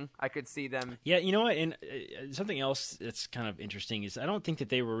beginning, I could see them. Yeah, you know what? And something else that's kind of interesting is I don't think that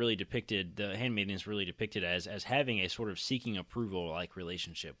they were really depicted. The handmaidens really depicted as having a sort of seeking approval like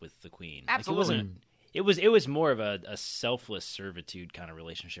relationship with the queen. Absolutely. Like it was more of a selfless servitude kind of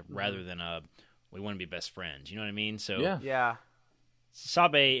relationship rather than a we want to be best friends. You know what I mean? So yeah.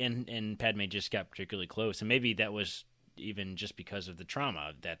 Sabe and Padme just got particularly close, and maybe that was even just because of the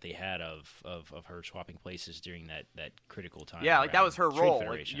trauma that they had of her swapping places during that critical time. Yeah, like that was her role.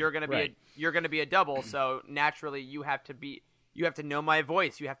 Like, you're gonna be right. you're gonna be a double, so naturally you have to be you have to know my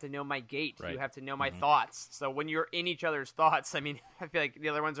voice, you have to know my gait, you have to know my thoughts. So when you're in each other's thoughts, I mean, I feel like the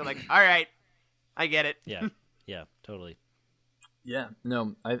other ones are like, all right, I get it. Yeah, totally. Yeah,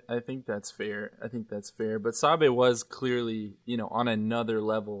 no, I think that's fair. But Sabe was clearly, on another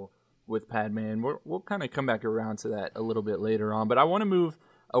level with Padme, and we'll kind of come back around to that a little bit later on. But I want to move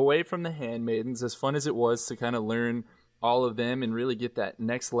away from the handmaidens, as fun as it was to kind of learn all of them and really get that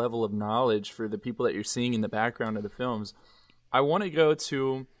next level of knowledge for the people that you're seeing in the background of the films. I want to go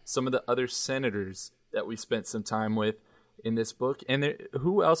to some of the other senators that we spent some time with in this book. And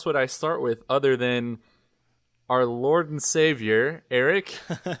who else would I start with other than our Lord and Savior, Eric?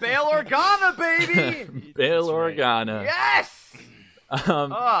 Bail Organa, baby! Bail Organa. Yes!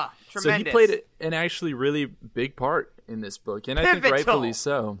 Tremendous. So he played an actually really big part in this book, and I think rightfully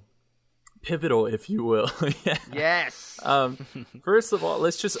so. Pivotal, if you will. Yeah. Yes. First of all,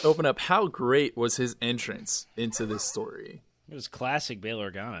 let's just open up. How great was his entrance into this story? It was classic Bail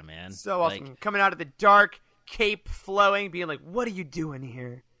Organa, man. So awesome. Coming out of the dark, cape flowing, being like, what are you doing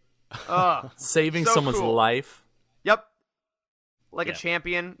here? Saving so someone's cool. life. Yep. Like a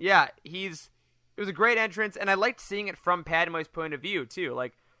champion. Yeah, it was a great entrance, and I liked seeing it from Padme's point of view, too.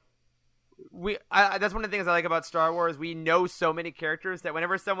 Like, that's one of the things I like about Star Wars. We know so many characters that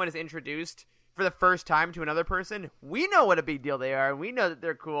whenever someone is introduced for the first time to another person, we know what a big deal they are, and we know that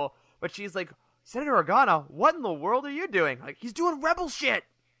they're cool. But she's like, Senator Organa, what in the world are you doing? Like, he's doing rebel shit.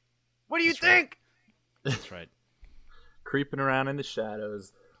 What do you think? That's right. Creeping around in the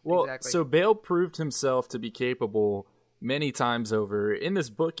shadows. Well, Exactly. So Bale proved himself to be capable many times over in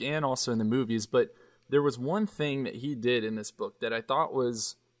this book and also in the movies, but there was one thing that he did in this book that I thought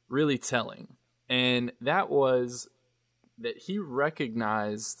was really telling, and that was that he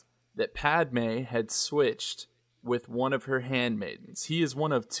recognized that Padme had switched with one of her handmaidens. He is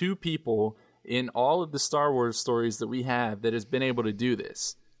one of two people in all of the Star Wars stories that we have that has been able to do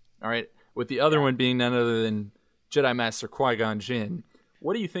this. All right, with the other one being none other than Jedi Master Qui-Gon Jinn.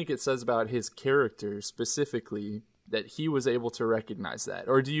 What do you think it says about his character specifically that he was able to recognize that?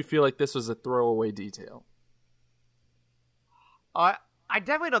 Or do you feel like this was a throwaway detail? I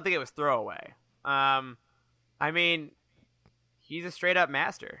definitely don't think it was throwaway. I mean, he's a straight-up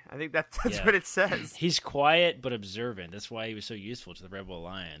master. I think that's what it says. He's quiet but observant. That's why he was so useful to the Rebel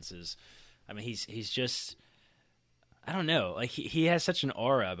Alliance. He's just, I don't know. Like he has such an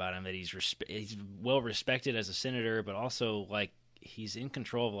aura about him that he's well respected as a senator, but also like he's in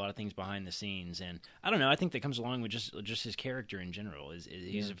control of a lot of things behind the scenes. And I don't know. I think that comes along with just his character in general.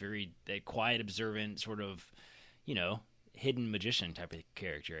 He's a very quiet, observant sort of, hidden magician type of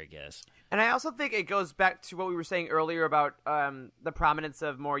character, I guess. And I also think it goes back to what we were saying earlier about the prominence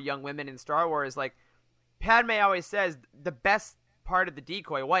of more young women in Star Wars. Like, Padme always says the best part of the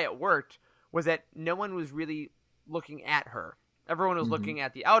decoy, why it worked, was that no one was really looking at her. Everyone was looking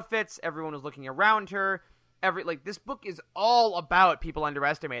at the outfits. Everyone was looking around her. This book is all about people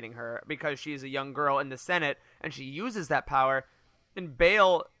underestimating her because she's a young girl in the Senate, and she uses that power. And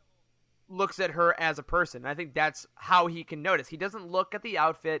Bale looks at her as a person. I think that's how he can notice. He doesn't look at the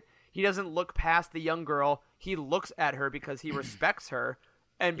outfit. He doesn't look past the young girl. He looks at her because he respects her,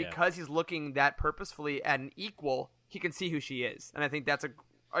 and because he's looking that purposefully at an equal, he can see who she is. And I think that's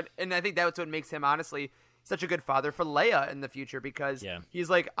what makes him honestly such a good father for Leia in the future, because he's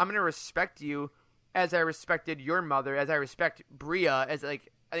like, I'm going to respect you as I respected your mother, as I respect Bria, I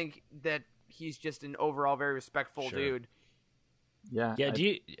think that he's just an overall very respectful dude. Yeah.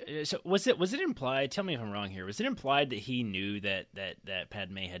 So was it implied? Tell me if I'm wrong here. Was it implied that he knew that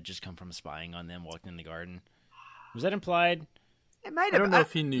Padme had just come from spying on them, walking in the garden? Was that implied? It might have. I don't know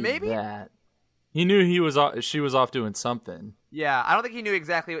if he knew that. He knew she was off doing something. Yeah, I don't think he knew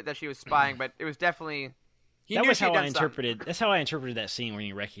exactly that she was spying, but it was definitely. That's how I interpreted that scene where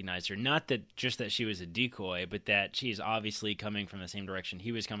you recognized her. Not that just that she was a decoy, but that she's obviously coming from the same direction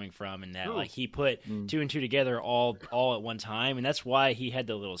he was coming from, and that he put two and two together all at one time, and that's why he had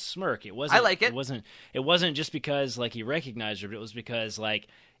the little smirk. It wasn't. I like it. It wasn't just because he recognized her, but it was because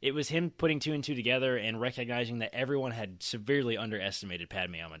it was him putting two and two together and recognizing that everyone had severely underestimated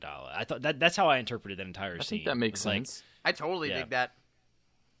Padme Amidala. I thought that's how I interpreted that entire scene. I think that makes sense. I totally dig that.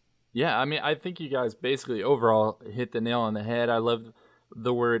 Yeah, I mean, I think you guys basically overall hit the nail on the head. I love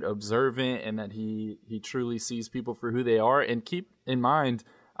the word observant and that he truly sees people for who they are. And keep in mind,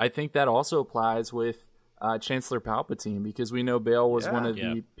 I think that also applies with Chancellor Palpatine, because we know Bale was one of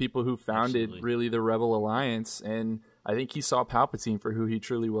the people who founded really the Rebel Alliance, and I think he saw Palpatine for who he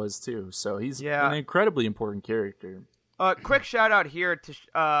truly was too. So he's an incredibly important character. Quick shout out here to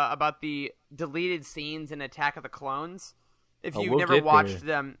about the deleted scenes in Attack of the Clones. If you've never watched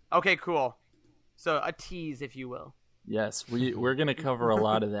them, okay, cool. So a tease, if you will. Yes, we're going to cover a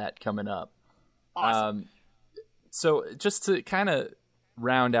lot of that coming up. Awesome. So just to kind of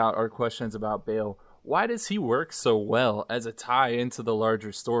round out our questions about Bale, why does he work so well as a tie into the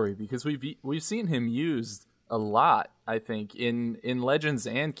larger story? Because we've seen him used a lot, I think, in Legends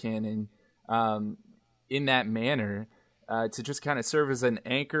and canon, in that manner, to just kind of serve as an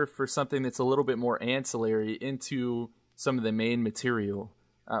anchor for something that's a little bit more ancillary into some of the main material.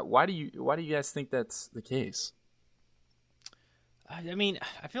 Why do you guys think that's the case? I mean,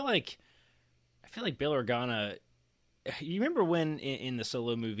 I feel like Bail Organa. You remember when in the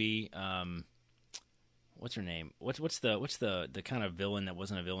Solo movie, what's her name? What's the kind of villain that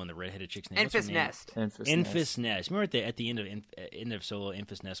wasn't a villain? The redheaded chick's name. Enfys Nest. Enfys Nest. Remember at the end of Solo,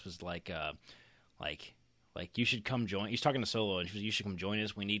 Enfys Nest was like you should come join. He's talking to Solo, and she was, you should come join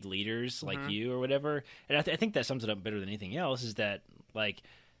us. We need leaders like you or whatever. And I think that sums it up better than anything else. Is that like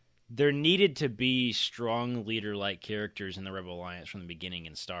there needed to be strong leader-like characters in the Rebel Alliance from the beginning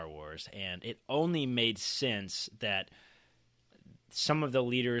in Star Wars, and it only made sense that some of the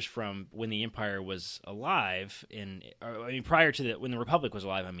leaders from when the Empire was alive, prior to when the Republic was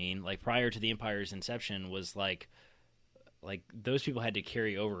alive, prior to the Empire's inception, was like those people had to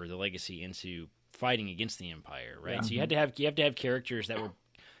carry over the legacy into fighting against the Empire, right? Yeah. So you have to have characters that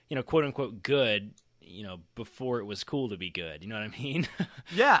were, quote unquote good, before it was cool to be good. You know what I mean?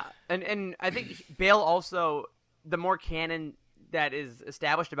 Yeah, and I think Bale also, the more canon that is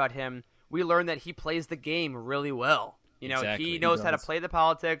established about him, we learn that he plays the game really well. Exactly. He knows how to play the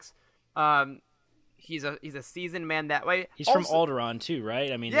politics. He's a seasoned man that way. He's also from Alderaan too,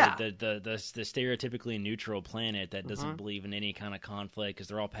 right? I mean, yeah. the stereotypically neutral planet that doesn't believe in any kind of conflict because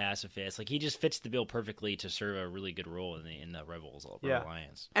they're all pacifists. Like he just fits the bill perfectly to serve a really good role in the Rebel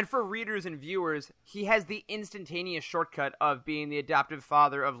Alliance. And for readers and viewers, he has the instantaneous shortcut of being the adoptive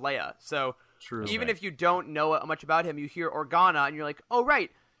father of Leia. So even if you don't know much about him, you hear Organa and you're like, oh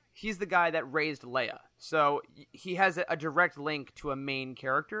right, he's the guy that raised Leia. So he has a direct link to a main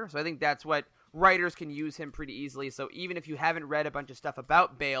character. So I think that's what writers can use him pretty easily. So even if you haven't read a bunch of stuff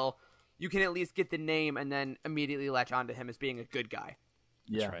about Bale, you can at least get the name and then immediately latch onto him as being a good guy.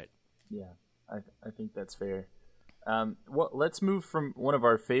 Yeah. That's right. Yeah, I think that's fair. Let's move from one of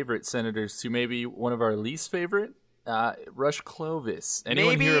our favorite senators to maybe one of our least favorite, Rush Clovis.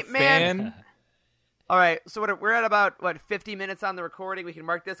 Anyone here a fan? All right, so we're at about 50 minutes on the recording. We can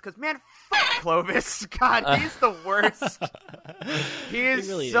mark this because fuck Clovis. God, he's the worst. He is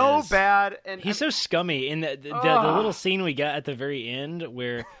really so bad, and he's so scummy. In the little scene we got at the very end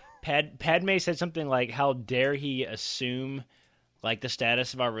where Padme said something like, "How dare he assume like the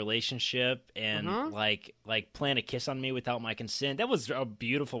status of our relationship and like plan a kiss on me without my consent?" That was a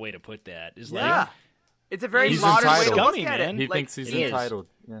beautiful way to put that. It's a very he's modern entitled. way to look at it. He thinks he's entitled.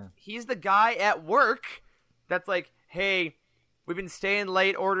 Yeah. He's the guy at work that's like, hey, we've been staying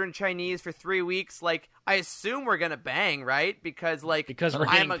late ordering Chinese for 3 weeks. Like, I assume we're going to bang, right? Because we're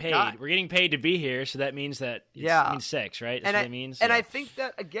getting paid. Guy. We're getting paid to be here, so that means that it means sex, right? That's what it means. And I think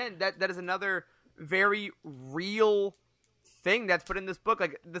that, again, that is another very real thing that's put in this book.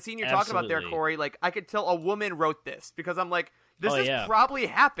 Like, the scene you're talking about there, Corey, like, I could tell a woman wrote this because I'm like, this has probably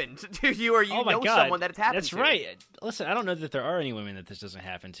happened to you, or you know someone that it's happened to. That's right. Listen, I don't know that there are any women that this doesn't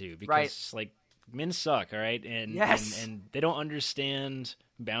happen to because, men suck, all right? And they don't understand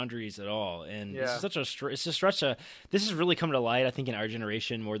boundaries at all. And this has really come to light, I think, in our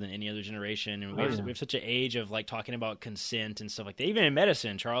generation more than any other generation. And we have such an age of talking about consent and stuff like that. Even in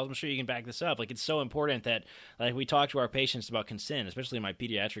medicine, Charles, I'm sure you can back this up. Like, it's so important that we talk to our patients about consent, especially my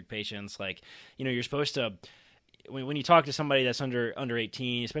pediatric patients. You're supposed to. When you talk to somebody that's under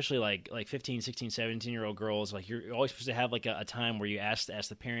 18, especially like 15, 16, 17-year-old girls, you're always supposed to have a time where you ask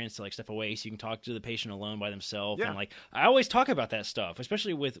the parents to step away so you can talk to the patient alone by themselves. Yeah. And I always talk about that stuff,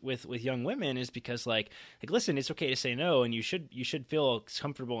 especially with young women, is because listen, it's okay to say no, and you should feel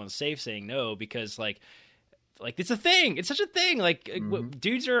comfortable and safe saying no because it's a thing. It's such a thing.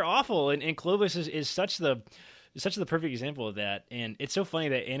 Dudes are awful, and Clovis is such the perfect example of that, and it's so funny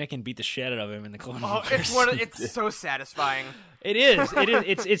that Anakin beat the shit out of him in the Clone Wars. It's so satisfying. It is.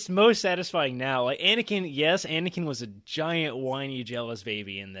 It's most satisfying now. Anakin was a giant whiny jealous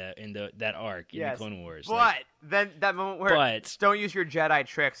baby in that arc in the Clone Wars. But then that moment where don't use your Jedi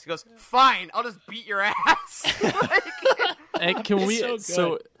tricks. He goes, "Fine, I'll just beat your ass." And can we?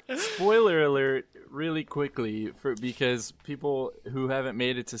 So spoiler alert. Really quickly, because people who haven't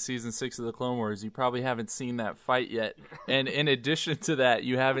made it to season 6 of the Clone Wars, you probably haven't seen that fight yet. And in addition to that,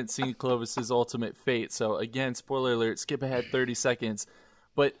 you haven't seen Clovis's ultimate fate. So again, spoiler alert, skip ahead 30 seconds.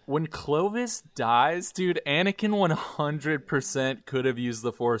 But when Clovis dies, dude, Anakin 100% could have used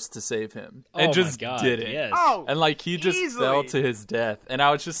the Force to save him. And Oh just my God, didn't. yes. Oh, And like he just easily. fell to his death. And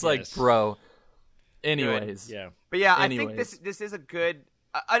I was just like, Yes. bro. Anyways. Yeah. But yeah, I Anyways. think this is a good.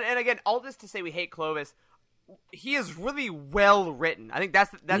 And again, all this to say we hate Clovis. He is really well written. I think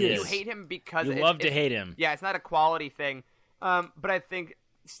that's He you is. hate him because You it's, love to it's- hate him. Yeah, it's not a quality thing. But I think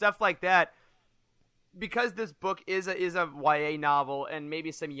stuff like that, because this book is a YA novel, and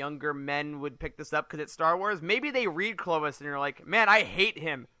maybe some younger men would pick this up because it's Star Wars. Maybe they read Clovis and you're like, man, I hate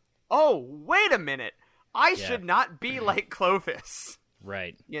him. Oh, wait a minute, I should not be like Clovis.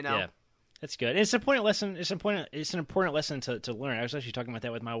 Right. You know? Yeah. That's good. It's an important lesson. It's an important lesson to learn. I was actually talking about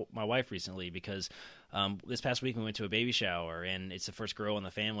that with my wife recently because this past week we went to a baby shower and it's the first girl in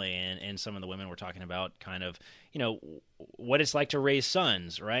the family, and some of the women were talking about kind of, you know, what it's like to raise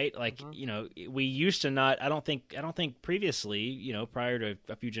sons, right? Like, you know, we used to not. I don't think previously, you know, prior to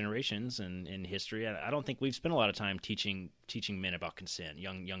a few generations in history, I don't think we've spent a lot of time teaching men about consent,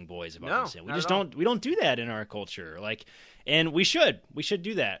 young boys about consent. We not just at all. don't do that in our culture. Like, and we should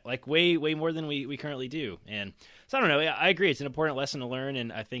do that, like way more than we currently do. And so I don't know. I agree. It's an important lesson to learn,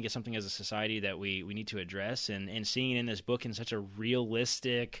 and I think it's something as a society that we need to address. And seeing it in this book in such a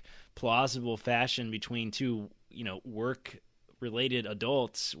realistic, plausible fashion between two, you know, work-related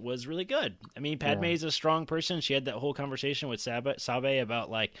adults was really good. I mean, Padme's a strong person. She had that whole conversation with Sabe about,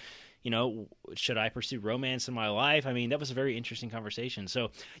 like, you know, should I pursue romance in my life? I mean, that was a very interesting conversation.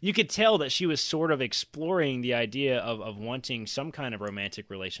 So you could tell that she was sort of exploring the idea of wanting some kind of romantic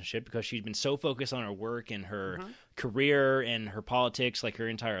relationship because she'd been so focused on her work and her career and her politics, like, her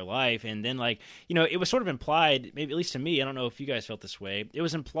entire life. And then, like, you know, it was sort of implied, maybe at least to me, I don't know if you guys felt this way, it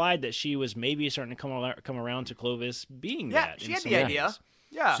was implied that she was maybe starting to come around to Clovis being that. She in had some the ways. idea.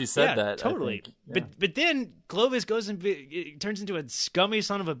 Yeah. She said that. I totally. think. Yeah. But then Clovis goes and it turns into a scummy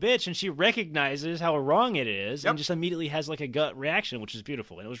son of a bitch, and she recognizes how wrong it is, and just immediately has like a gut reaction, which is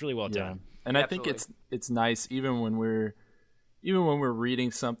beautiful, and it was really well done. And I think it's nice even when we're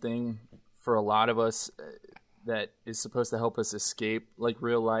reading something for a lot of us that is supposed to help us escape like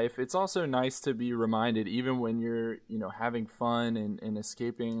real life. It's also nice to be reminded, even when you're, you know, having fun and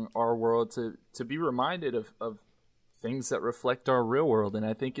escaping our world, to be reminded of things that reflect our real world. And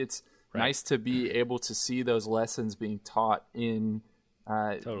I think it's nice to be able to see those lessons being taught in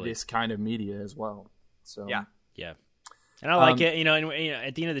this kind of media as well. So yeah. And I like it, you know. And you know,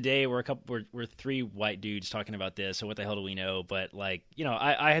 at the end of the day, we're three white dudes talking about this. So what the hell do we know? But, like, you know,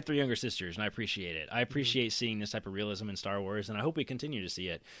 I had three younger sisters, and I appreciate it. I appreciate seeing this type of realism in Star Wars, and I hope we continue to see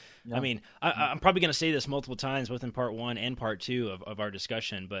it. Yeah. I mean, I'm probably going to say this multiple times, both in part 1 and part 2 of our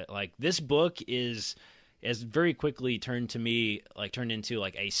discussion. But, like, this book has very quickly turned into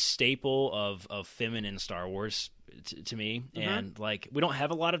like a staple of feminine Star Wars to me. And, like, we don't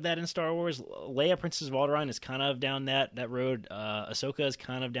have a lot of that in Star Wars. Leia, Princess of Alderaan, is kind of down that road. Ahsoka is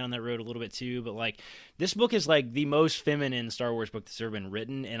kind of down that road a little bit too. But, like, this book is like the most feminine Star Wars book that's ever been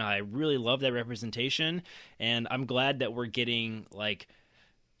written, and I really love that representation. And I'm glad that we're getting, like,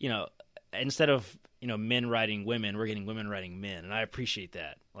 you know, instead of, you know, men writing women, we're getting women writing men, and I appreciate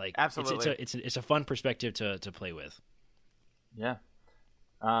that. Like, absolutely, it's a fun perspective to play with. Yeah.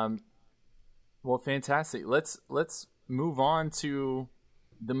 Well, fantastic. Let's move on to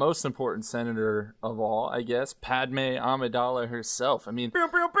the most important senator of all, I guess, Padme Amidala herself. I mean,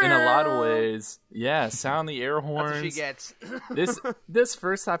 in a lot of ways, yeah. Sound the air horns. That's what she gets. This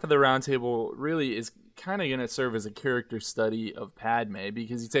first half of the roundtable really is kind of going to serve as a character study of Padme,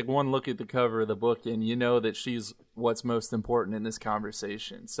 because you take one look at the cover of the book and you know that she's what's most important in this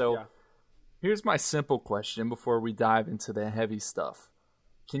conversation. So here's my simple question before we dive into the heavy stuff.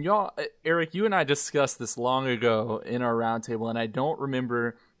 Can y'all, Eric, you and I discussed this long ago in our roundtable, and I don't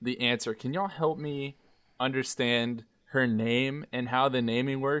remember the answer. Can y'all help me understand her name and how the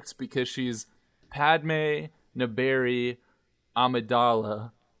naming works? Because she's Padme Naberi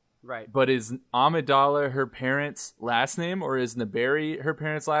Amidala. Right. But is Amidala her parents' last name, or is Naberi her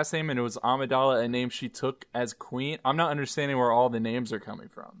parents' last name, and it was Amidala a name she took as queen? I'm not understanding where all the names are coming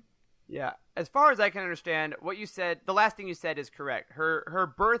from. Yeah. As far as I can understand, what you said, the last thing you said is correct.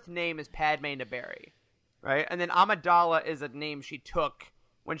 Her birth name is Padme Naberi, right? And then Amidala is a name she took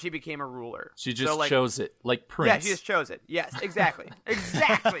when she became a ruler. She just chose it, like Prince. Yeah, she just chose it. Yes, exactly.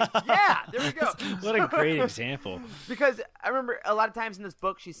 Exactly. Yeah, there we go. What a great example. Because I remember a lot of times in this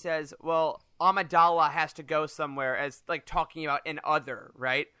book she says, well, Amidala has to go somewhere, as like talking about an other,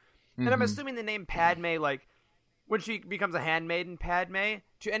 right? And I'm assuming the name Padme, like, when she becomes a handmaiden, Padme,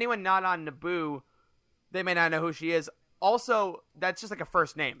 to anyone not on Naboo, they may not know who she is. Also, that's just like a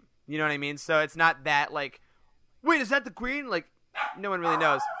first name. You know what I mean? So it's not that, like, wait, is that the queen? Like, no one really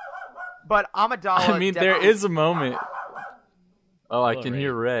knows. But Amidala. I mean, there is a moment. Oh, I can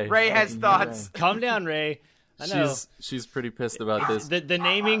hear Ray. Ray has thoughts. Calm down, Ray. I know. She's pretty pissed about this. The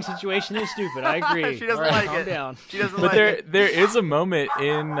naming situation is stupid. I agree. She doesn't like calm it. Down. She doesn't But like it. there is a moment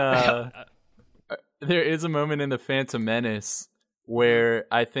in there is a moment in the Phantom Menace where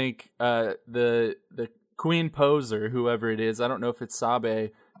I think the Queen Poser, whoever it is, I don't know if it's Sabe,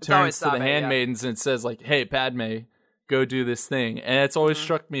 turns to the handmaidens and says like, "Hey, Padme, go do this thing." And it's always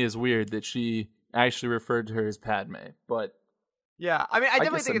struck me as weird that she actually referred to her as Padme. But yeah, I mean, I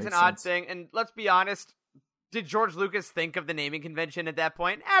definitely think it's an odd sense. thing. And let's be honest, did George Lucas think of the naming convention at that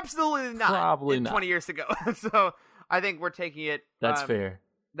point? Absolutely not. Probably not. 20 years ago. So I think we're taking it. That's fair.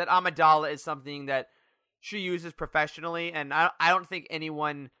 That Amidala is something that she uses professionally, and I don't think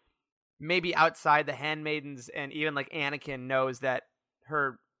anyone, maybe outside the handmaidens and even like Anakin, knows that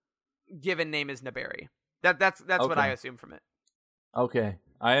her given name is Naberi. That's what I assume from it. Okay,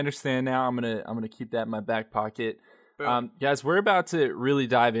 I understand now. I'm gonna keep that in my back pocket. Boom. Guys, we're about to really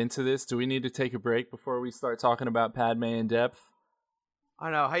dive into this. Do we need to take a break before we start talking about Padme in depth? I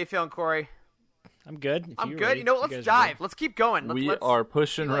don't know. How you feeling, Corey? I'm good. I'm good. You know what? Let's dive. Let's keep going. We are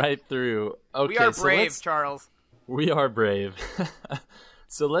pushing right through. Okay, we are brave, Charles. We are brave.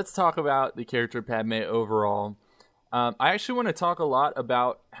 So let's talk about the character Padme overall. I actually want to talk a lot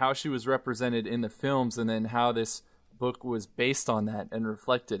about how she was represented in the films and then how this book was based on that and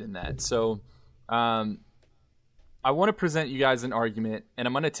reflected in that. So I want to present you guys an argument, and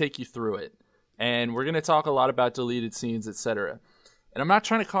I'm going to take you through it. And we're going to talk a lot about deleted scenes, etc. And I'm not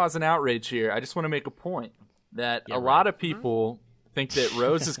trying to cause an outrage here. I just want to make a point that a lot of people think that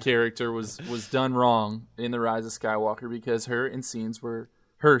Rose's character was done wrong in The Rise of Skywalker because her scenes were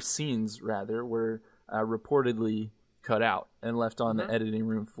reportedly cut out and left on the editing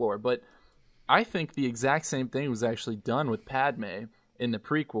room floor. But I think the exact same thing was actually done with Padme in the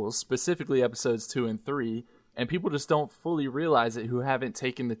prequels, specifically episodes 2 and 3, and people just don't fully realize it who haven't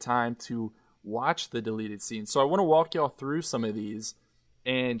taken the time to watch the deleted scenes. So I want to walk y'all through some of these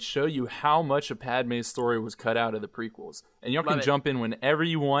and show you how much of Padme's story was cut out of the prequels. And y'all can jump in whenever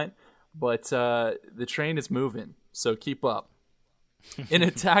you want, but the train is moving, so keep up. In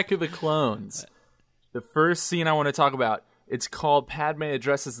Attack of the Clones, the first scene I want to talk about, it's called Padme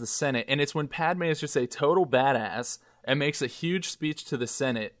Addresses the Senate, and it's when Padme is just a total badass and makes a huge speech to the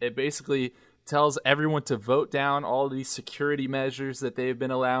Senate. It basically tells everyone to vote down all these security measures that they've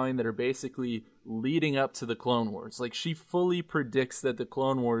been allowing that are basically leading up to the Clone Wars. Like, she fully predicts that the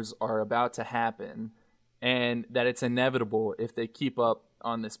Clone Wars are about to happen and that it's inevitable if they keep up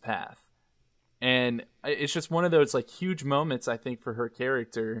on this path. And it's just one of those like huge moments, I think, for her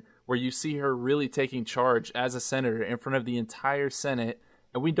character where you see her really taking charge as a senator in front of the entire Senate,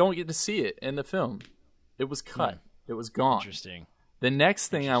 and we don't get to see it in the film. It was cut. It was gone. Interesting. The next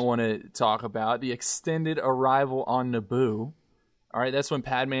thing I want to talk about, the extended arrival on Naboo. All right, that's when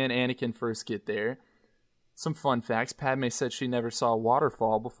Padme and Anakin first get there. Some fun facts. Padme said she never saw a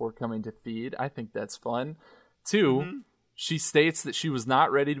waterfall before coming to feed. I think that's fun. 2, she states that she was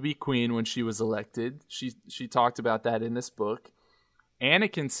not ready to be queen when she was elected. She talked about that in this book.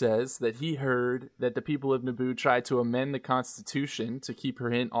 Anakin says that he heard that the people of Naboo tried to amend the Constitution to keep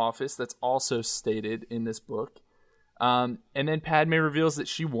her in office. That's also stated in this book. And then Padme reveals that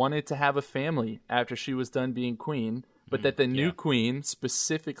she wanted to have a family after she was done being queen, but that the new queen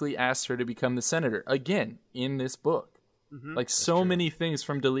specifically asked her to become the senator. Again, in this book. Like, so many things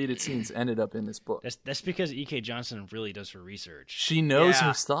from deleted scenes ended up in this book. That's because E.K. Johnson really does her research. She knows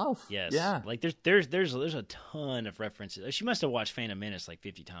her stuff. Yes. Yeah. Like, there's a ton of references. She must have watched Phantom Menace like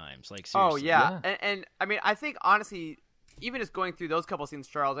 50 times. Like, seriously. Oh, yeah. And I mean, I think, honestly, even just going through those couple scenes,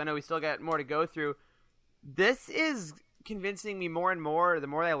 Charles, I know we still got more to go through. This is convincing me more and more, the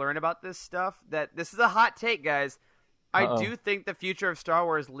more I learn about this stuff, that this is a hot take, guys. I do think the future of Star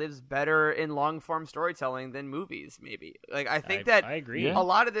Wars lives better in long-form storytelling than movies, maybe. Like, I think I agree. A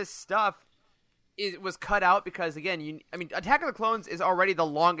lot of this stuff was cut out because, again, Attack of the Clones is already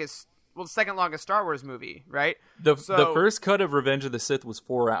the second longest Star Wars movie, right? The first cut of Revenge of the Sith was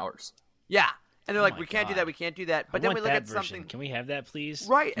 4 hours. Yeah. And they're like, we can't do that, we can't do that. But then we look at something. Can we have that, please?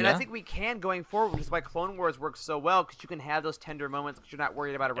 Right, and I think we can going forward, which is why Clone Wars works so well, because you can have those tender moments because you're not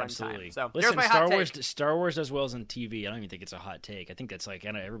worried about a runtime. So, listen, there's my hot take. Star Wars does well on TV. I don't even think it's a hot take. I think that's like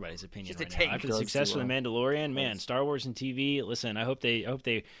kind of everybody's opinion Just right now. After the success of The Mandalorian, man, Star Wars and TV. Listen, I hope they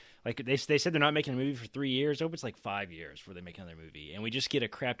like they said they're not making a movie for 3 years. I hope it's like 5 years before they make another movie, and we just get a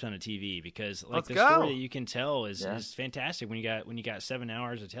crap ton of TV because like the story that you can tell is fantastic when you got 7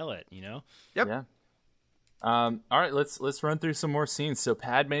 hours to tell it. You know. Yep. Yeah. All right, let's run through some more scenes. So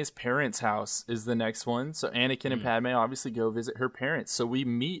Padme's parents' house is the next one. So Anakin and Padme obviously go visit her parents. So we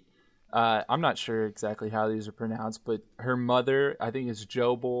meet, I'm not sure exactly how these are pronounced, but her mother, I think is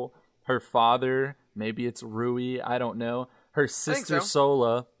Jobel. Her father, maybe it's Rui, I don't know. Her sister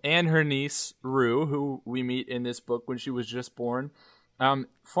Sola and her niece Rue, who we meet in this book when she was just born.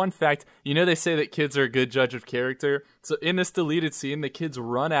 Fun fact, they say that kids are a good judge of character. So in this deleted scene, the kids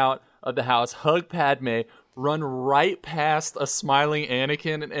run out of the house, hug Padme, run right past a smiling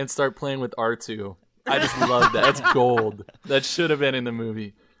Anakin, and start playing with R2. I just love that. That's gold. That should have been in the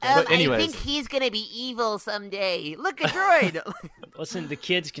movie. But anyways, I think he's going to be evil someday. Look, a droid! Listen, the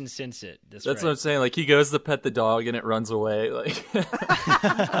kids can sense it. That's what I'm saying. Like, he goes to pet the dog, and it runs away. Like,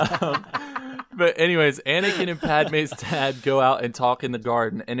 but anyways, Anakin and Padme's dad go out and talk in the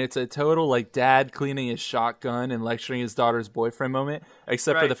garden, and it's a total, like, dad cleaning his shotgun and lecturing his daughter's boyfriend moment,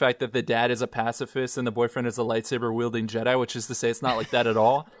 except for the fact that the dad is a pacifist and the boyfriend is a lightsaber-wielding Jedi, which is to say it's not like that at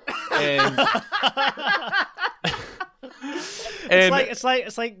all. And...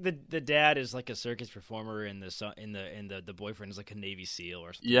 It's like the dad is like a circus performer and the boyfriend is like a Navy SEAL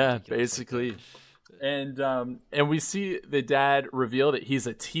or something. Yeah, basically. Like and we see the dad reveal that he's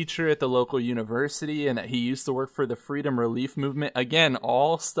a teacher at the local university and that he used to work for the Freedom Relief Movement. Again,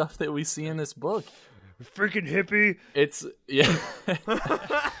 all stuff that we see in this book. Freaking hippie. It's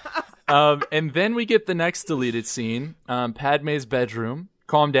and then we get the next deleted scene, Padme's bedroom.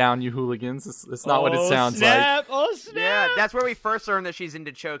 Calm down, you hooligans. It's not what it sounds like. Oh, snap! Yeah, that's where we first learn that she's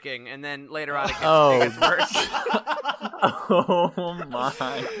into choking, and then later on it gets worse. Oh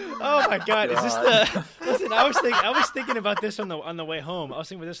my God! Is this the? Listen, I was thinking about this on the way home. I was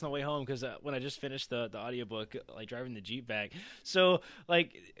thinking about this on the way home because when I just finished the audiobook, like driving the Jeep back. So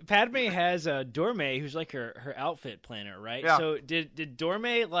like Padme has Dorme, who's like her outfit planner, right? Yeah. So did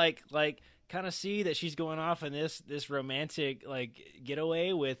Dorme like kind of see that she's going off on this romantic like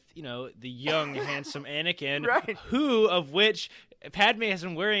getaway with the young handsome Anakin, right? Who of which Padme has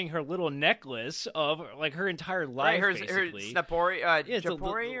been wearing her little necklace of like her entire life, right, basically. Her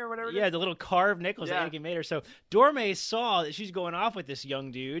Japori or whatever. Yeah, the little carved necklace that Anakin made her. So Dorme saw that she's going off with this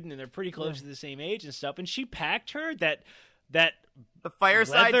young dude, and they're pretty close to the same age and stuff. And she packed her that the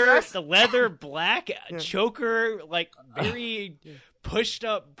fireside leather, dress, the leather black choker, like very pushed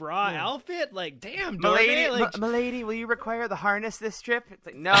up bra outfit. Like, damn, Dorme, Milady, will you require the harness this trip? It's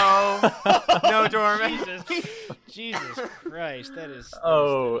like, no, no, Dorme. Jesus Christ, that is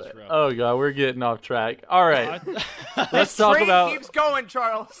rough. Oh God, we're getting off track. All right, let's talk about. Keeps going,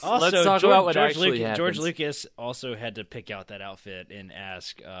 Charles. Also, let's talk about what actually happens. George Lucas also had to pick out that outfit and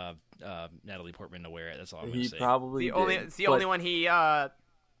ask Natalie Portman to wear it. That's all I'm going to say. He probably it's the only one he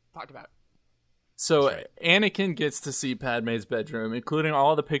talked about. So Anakin gets to see Padme's bedroom, including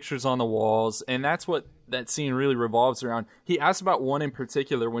all the pictures on the walls, and that's what that scene really revolves around. He asks about one in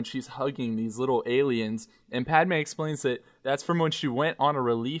particular when she's hugging these little aliens, and Padme explains that that's from when she went on a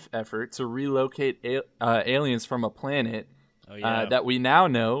relief effort to relocate aliens from a planet that we now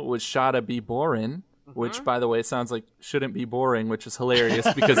know was Shada B. Borin, which, by the way, sounds like shouldn't be boring, which is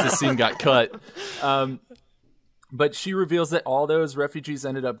hilarious because the scene got cut. But she reveals that all those refugees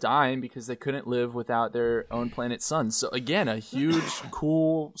ended up dying because they couldn't live without their own planet's sun. So again, a huge,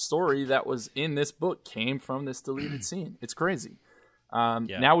 cool story that was in this book came from this deleted scene. It's crazy.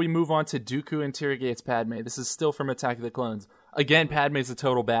 Now we move on to Dooku interrogates Padme. This is still from Attack of the Clones. Again, Padme's a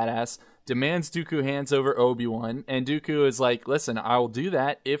total badass. Demands Dooku hands over Obi-Wan. And Dooku is like, listen, I will do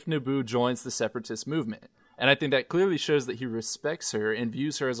that if Naboo joins the Separatist movement. And I think that clearly shows that he respects her and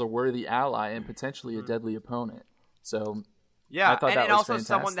views her as a worthy ally and potentially a deadly opponent. So, yeah, I thought that was also fantastic.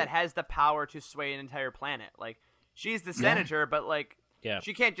 Someone that has the power to sway an entire planet. Like, she's the senator, but like,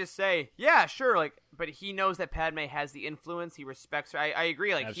 she can't just say, yeah, sure. Like, but he knows that Padme has the influence. He respects her. I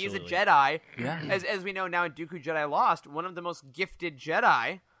agree. Like, he's a Jedi. Yeah. As we know now in Dooku Jedi Lost, one of the most gifted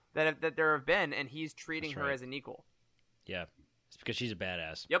Jedi that there have been, and he's treating her as an equal. Yeah. It's because she's a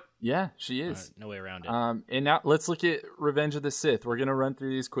badass. Yep. Yeah, she is. No way around it. And now let's look at Revenge of the Sith. We're going to run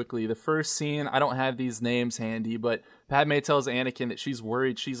through these quickly. The first scene, I don't have these names handy, but Padme tells Anakin that she's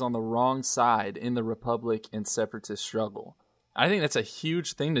worried she's on the wrong side in the Republic and Separatist struggle. I think that's a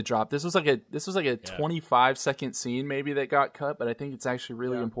huge thing to drop. This was like a 25-second scene maybe that got cut, but I think it's actually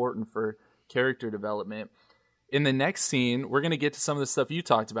really important for character development. In the next scene, we're going to get to some of the stuff you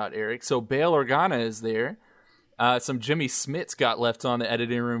talked about, Eric. So Bail Organa is there. Some Jimmy Smits got left on the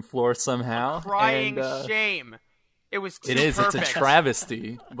editing room floor somehow. Crying shame. It was too perfect. It's a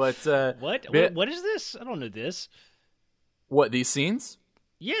travesty. But what is this? I don't know this. What, these scenes?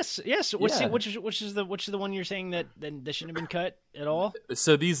 Yes. Which is the one you're saying that shouldn't have been cut at all?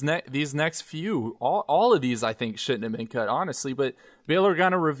 So these next few, all of these I think shouldn't have been cut, honestly. But Bail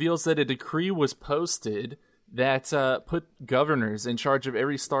Organa reveals that a decree was posted that put governors in charge of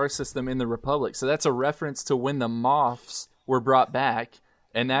every star system in the Republic. So that's a reference to when the Moffs were brought back,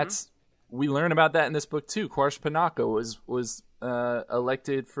 and that's we learn about that in this book too. Quarsh Panaka was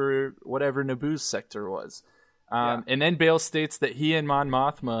elected for whatever Naboo's sector was. And then Bail states that he and Mon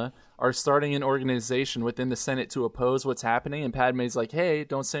Mothma are starting an organization within the Senate to oppose what's happening. And Padme's like, hey,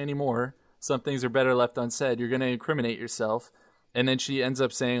 don't say any more. Some things are better left unsaid. You're going to incriminate yourself. And then she ends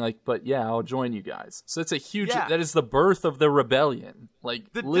up saying, like, but yeah, I'll join you guys. So it's a huge... Yeah. That is the birth of the rebellion. Like,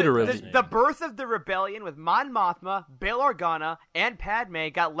 literally. The birth of the rebellion with Mon Mothma, Bail Organa, and Padme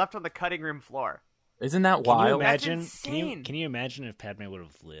got left on the cutting room floor. Isn't that Can you wild? imagine? That's Can you insane. imagine if Padme would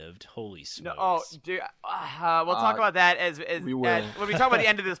have lived? Holy smokes! No, dude, we'll talk about that as we will. when we talk about the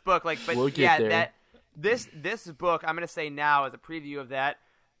end of this book. Like, but We'll get yeah, there. this book, I'm gonna say now as a preview of that,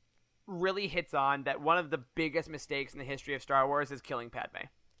 really hits on that one of the biggest mistakes in the history of Star Wars is killing Padme.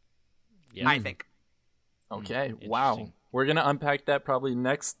 Yeah. I think. Okay, wow. Interesting. We're going to unpack that probably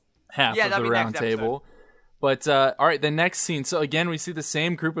next half Yeah, of that'll the be next roundtable. But, all right, the next scene. So, again, we see the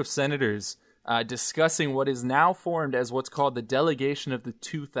same group of senators discussing what is now formed as what's called the Delegation of the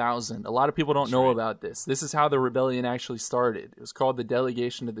 2000. A lot of people don't know about this. This is how the rebellion actually started. It was called the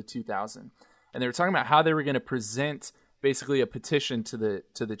Delegation of the 2000. And they were talking about how they were going to present basically a petition to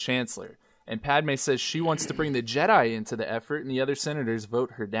the Chancellor. And Padme says she wants to bring the Jedi into the effort, and the other senators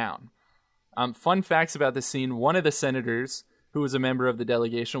vote her down. Fun facts about the scene. One of the senators who was a member of the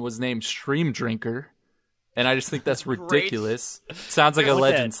delegation was named Stream Drinker. And I just think that's ridiculous. Sounds like a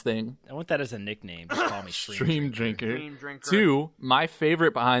Legends thing. I want that as a nickname. Just call me Stream Drinker. Stream Drinker. 2, my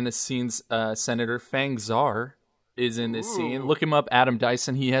favorite behind the scenes Senator Fang Zar is in this scene. Look him up, Adam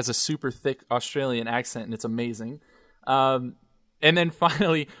Dyson. He has a super thick Australian accent, and it's amazing. And then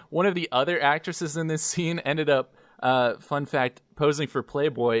finally, one of the other actresses in this scene ended up, fun fact, posing for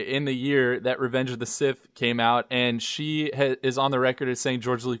Playboy in the year that Revenge of the Sith came out, and she is on the record as saying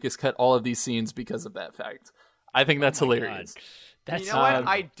George Lucas cut all of these scenes because of that fact. I think that's hilarious. God. That's You know what?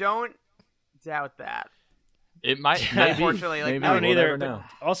 I don't doubt that. It might, maybe. Unfortunately, like, Maybe. no, I don't We'll either. never know.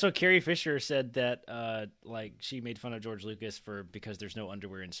 But also, Carrie Fisher said that like she made fun of George Lucas because there's no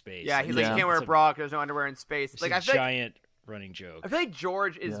underwear in space. Yeah, he's like, you can't wear a bra because there's no underwear in space. It's Like, a I feel like giant running joke. I feel like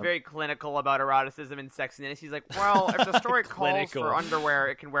George is Yep. very clinical about eroticism and sexiness. He's like, well, if the story calls Clinical. for underwear,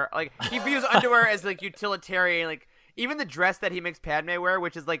 it can wear. Like, he views underwear as like utilitarian. Like, even the dress that he makes Padme wear,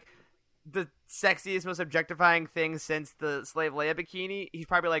 which is like the sexiest, most objectifying thing since the Slave Leia bikini. He's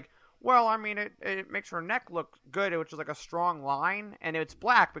probably like, well, I mean, it makes her neck look good, which is like a strong line, and it's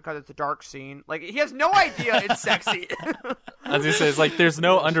black because it's a dark scene. Like, he has no idea it's sexy. As he says, like, there's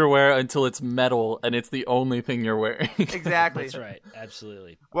no underwear until it's metal, and it's the only thing you're wearing. Exactly. That's right.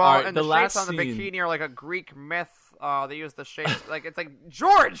 Absolutely. Well, All right, and the the last shapes on the scene- bikini are like a Greek myth. They use the shapes. Like, it's like,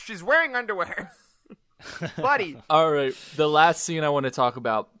 George, she's wearing underwear. Buddy. All right, the last scene I want to talk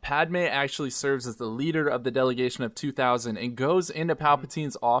about. Padme actually serves as the leader of the delegation of 2000 and goes into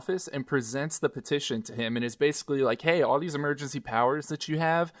Palpatine's office and presents the petition to him and is basically like, hey, all these emergency powers that you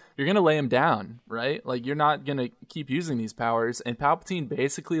have, you're going to lay them down, right? Like, you're not going to keep using these powers. And Palpatine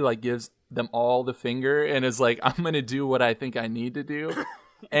basically, like, gives them all the finger and is like, I'm going to do what I think I need to do.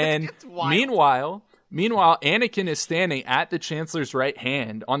 And It's wild. Meanwhile, Anakin is standing at the Chancellor's right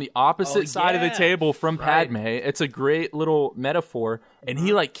hand on the opposite side of the yeah. table from Padme. It's a great little metaphor, and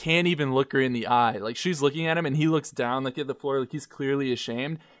he like can't even look her in the eye. Like, she's looking at him, and he looks down like at the floor, like he's clearly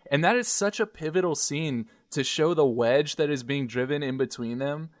ashamed. And that is such a pivotal scene to show the wedge that is being driven in between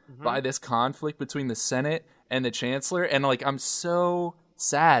them by this conflict between the Senate and the Chancellor. And like, I'm so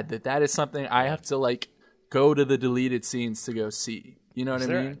sad that is something I have to like go to the deleted scenes to go see. You know what I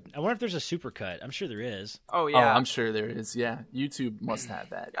mean? I wonder if there's a supercut. I'm sure there is. Oh, Oh, yeah. I'm sure there is. Yeah, YouTube must have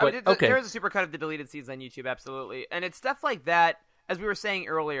that. I mean, But okay, There is a supercut of the deleted scenes on YouTube, absolutely. And it's stuff like that, as we were saying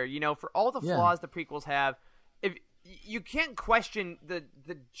earlier, you know, for all the Yeah. flaws the prequels have, if you can't question the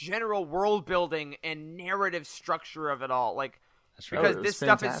general world building and narrative structure of it all. Like, That's right. because it this was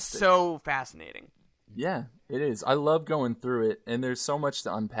stuff fantastic. is so fascinating. yeah, it is. I love going through it, and there's so much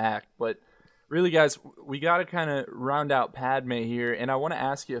to unpack. But really, guys, we got to kind of round out Padme here, and I want to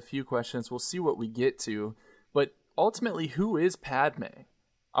ask you a few questions. We'll see what we get to. But ultimately, who is Padme?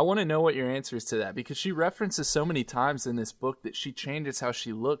 I want to know what your answer is to that, because she references so many times in this book that she changes how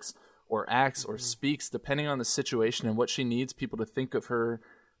she looks or acts or speaks depending on the situation and what she needs people to think of her.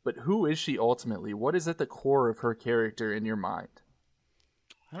 But who is she ultimately? What is at the core of her character in your mind?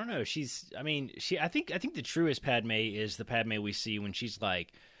 I don't know. I think the truest Padme is the Padme we see when she's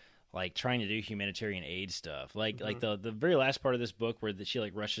like trying to do humanitarian aid stuff. Like the very last part of this book where she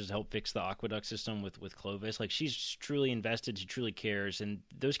like rushes to help fix the aqueduct system with Clovis. Like she's truly invested, she truly cares, and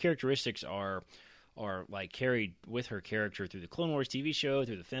those characteristics are like carried with her character through the Clone Wars TV show,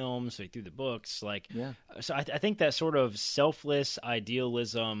 through the films, through the books. Like, yeah. So I think that sort of selfless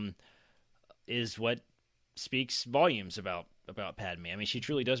idealism is what speaks volumes about Padme. I mean, she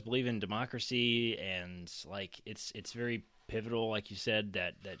truly does believe in democracy, and like it's very pivotal, like you said,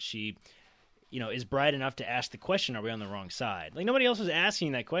 that she, is bright enough to ask the question, are we on the wrong side? Like nobody else was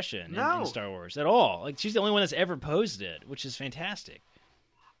asking that question in Star Wars at all. Like she's the only one that's ever posed it, which is fantastic.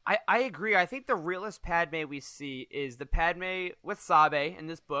 I agree. I think the realest Padme we see is the Padme with Sabe in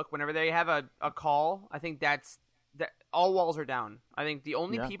this book. Whenever they have a call, I think that all walls are down. I think the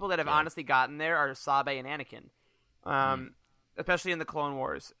only people that have honestly gotten there are Sabe and Anakin. Especially in the Clone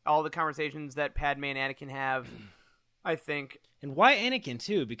Wars. All the conversations that Padme and Anakin have, I think. And why Anakin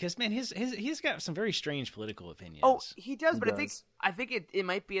too? Because man, he's got some very strange political opinions. Oh, he does, but I think it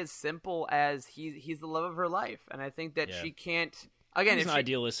might be as simple as he's the love of her life, and I think that she can't. Again, he's an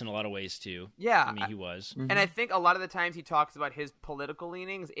idealist in a lot of ways too. Yeah, I mean he was, and I think a lot of the times he talks about his political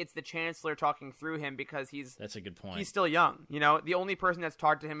leanings, it's the Chancellor talking through him because that's a good point. He's still young. The only person that's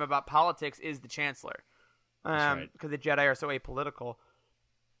talked to him about politics is the Chancellor. Because the Jedi are so apolitical.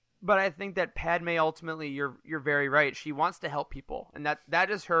 But I think that Padme ultimately, you're very right. She wants to help people, and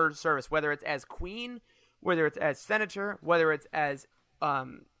that is her service. Whether it's as queen, whether it's as senator, whether it's as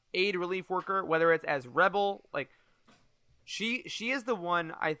aid relief worker, whether it's as rebel, like she is the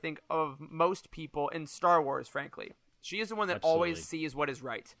one I think of most people in Star Wars. Frankly, she is the one that always sees what is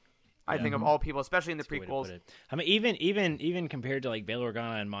right. I think of all people, especially in the prequels. I mean, even compared to like Bail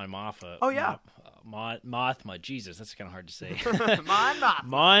Organa and Mon Mothma. Oh yeah, Mothma. Jesus, that's kind of hard to say.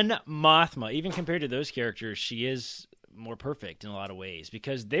 Mon Mothma. Even compared to those characters, she is more perfect in a lot of ways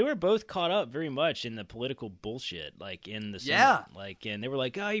because they were both caught up very much in the political bullshit, like in the Senate. And they were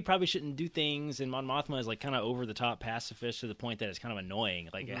like, oh, you probably shouldn't do things. And Mon Mothma is like kind of over the top pacifist to the point that it's kind of annoying.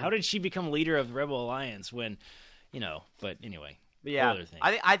 Like, how did she become leader of the Rebel Alliance when, But anyway. Yeah,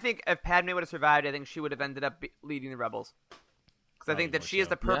 I think if Padme would have survived, I think she would have ended up leading the rebels. Because I think that she is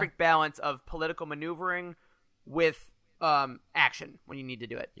the perfect balance of political maneuvering with action when you need to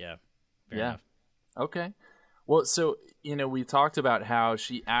do it. Yeah. Fair enough. Okay. Well, so, we talked about how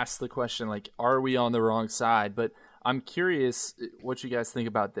she asked the question, like, are we on the wrong side? But I'm curious what you guys think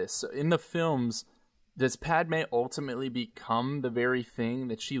about this. So in the films, does Padme ultimately become the very thing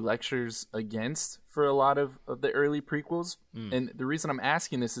that she lectures against for a lot of the early prequels? And the reason I'm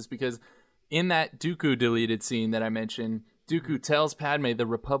asking this is because in that Dooku deleted scene that I mentioned, Dooku tells Padme the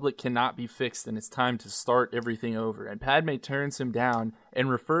Republic cannot be fixed and it's time to start everything over. And Padme turns him down and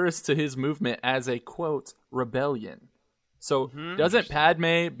refers to his movement as a, quote, rebellion. So doesn't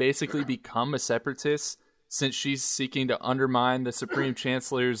Padme basically become a separatist since she's seeking to undermine the Supreme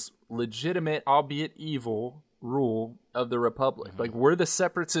Chancellor's legitimate, albeit evil, rule of the Republic? Like, were the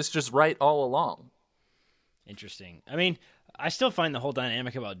separatists just right all along? Interesting. I mean, I still find the whole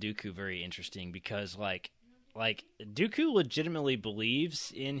dynamic about Dooku very interesting because, like Dooku legitimately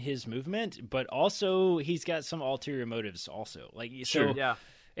believes in his movement, but also he's got some ulterior motives. Also,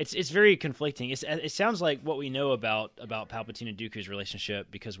 it's very conflicting. It sounds like what we know about Palpatine and Dooku's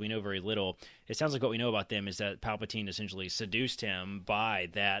relationship, because we know very little. It sounds like what we know about them is that Palpatine essentially seduced him by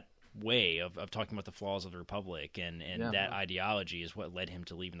that way of talking about the flaws of the Republic, and that ideology is what led him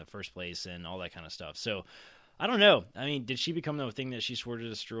to leave in the first place and all that kind of stuff. So I don't know. I mean, did she become the thing that she swore to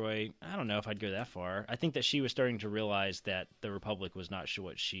destroy? I don't know if I'd go that far. I think that she was starting to realize that the Republic was not sure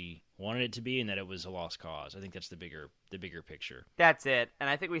what she wanted it to be and that it was a lost cause. I think that's the bigger picture. That's it.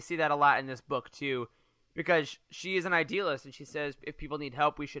 And I think we see that a lot in this book too, because she is an idealist and she says if people need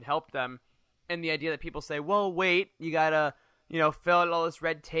help, we should help them. And the idea that people say, well, wait, you gotta, fill out all this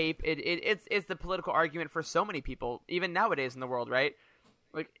red tape. It's the political argument for so many people, even nowadays in the world, right?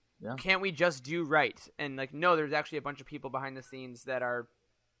 Like, can't we just do right? And no, there's actually a bunch of people behind the scenes that are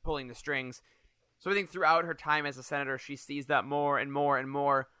pulling the strings. So I think throughout her time as a senator, she sees that more and more and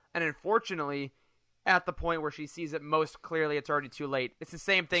more. And unfortunately, at the point where she sees it most clearly, it's already too late. It's the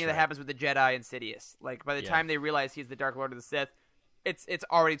same thing that happens with the Jedi and Sidious. Like, by the time they realize he's the Dark Lord of the Sith, it's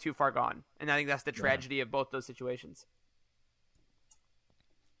already too far gone. And I think that's the tragedy of both those situations.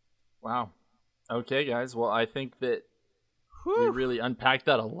 Wow. Okay, guys. Well, I think that we really unpacked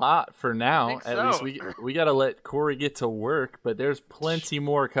that a lot for now. At least we got to let Corey get to work, but there's plenty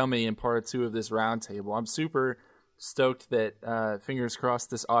more coming in part 2 of this roundtable. I'm super stoked that, fingers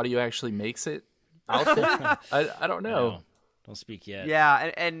crossed, this audio actually makes it out there. I don't know. Don't speak yet. Yeah,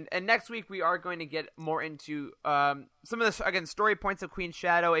 and next week we are going to get more into some of the, again, story points of Queen's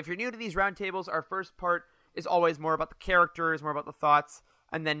Shadow. If you're new to these roundtables, our first part is always more about the characters, more about the thoughts,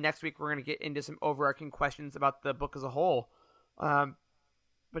 and then next week we're going to get into some overarching questions about the book as a whole.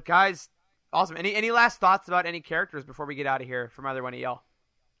 But guys, awesome. Any last thoughts about any characters before we get out of here from either one of y'all?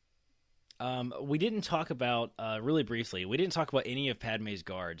 We didn't talk about, really briefly, we didn't talk about any of Padme's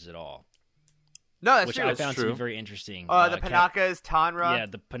guards at all. No, that's which true. I found to be very interesting. The Panakas, Tanra. Yeah,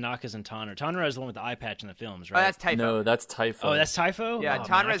 the Panakas and Tanra. Tanra is the one with the eye patch in the films, Oh, right? that's Typho. No, that's Typho. Oh, that's Typho? Yeah, oh,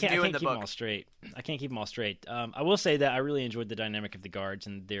 Tanra's man, new in the keep book. Them all straight. I can't keep them all straight. I will say that I really enjoyed the dynamic of the guards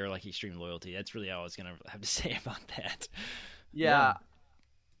and their like extreme loyalty. That's really all I was going to have to say about that. Yeah.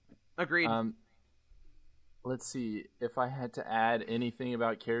 Agreed. Let's see. If I had to add anything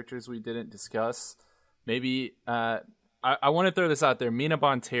about characters we didn't discuss, maybe I want to throw this out there. Mina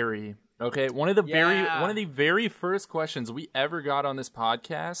Bonteri. Okay, one of the very first questions we ever got on this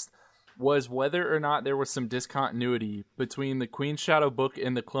podcast was whether or not there was some discontinuity between the Queen's Shadow book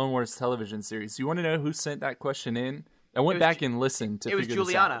and the Clone Wars television series. Do you want to know who sent that question in? I went back and listened to figure this out. It was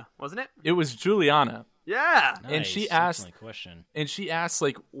Juliana, wasn't it? It was Juliana. Yeah. Nice. And she asked,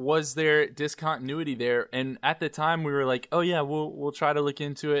 like, was there discontinuity there? And at the time, we were like, oh yeah, we'll try to look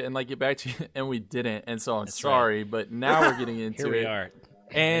into it and like get back to you, and we didn't. And so I'm sorry, but now we're getting into Here it. we are.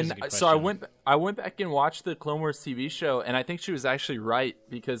 And so I went back and watched the Clone Wars TV show, and I think she was actually right,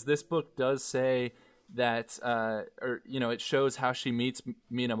 because this book does say that, it shows how she meets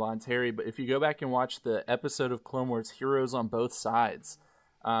Mina Bonteri. But if you go back and watch the episode of Clone Wars Heroes on Both Sides,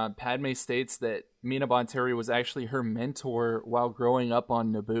 Padme states that Mina Bonteri was actually her mentor while growing up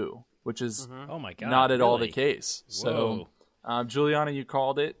on Naboo, which is not at all the case. Whoa. So, Juliana, you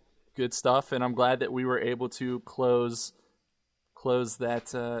called it. Good stuff, and I'm glad that we were able to close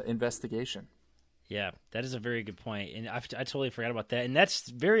that investigation. Yeah, that is a very good point, and I totally forgot about that, and that's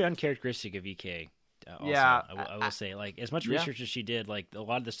very uncharacteristic of EK. Also, yeah, I will say, like, as much research as she did, like, a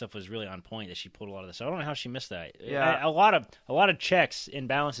lot of the stuff was really on point. That she pulled a lot of this. I don't know how she missed that. Yeah, a lot of checks and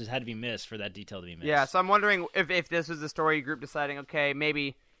balances had to be missed for that detail to be missed. Yeah, so I'm wondering if this was the story group deciding, okay,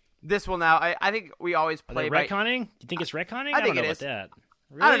 maybe this will now. I think we always play by retconning. Do you think it's retconning? I think don't know it is. About that.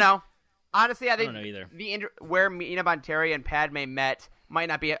 Really? I don't know. Honestly, I think don't know either. Where Mina Bonteri and Padme met might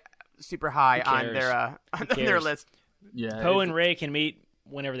not be super high on their list. Yeah, Poe and Rey can meet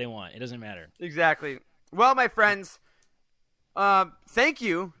whenever they want. It doesn't matter. Exactly. Well, my friends, thank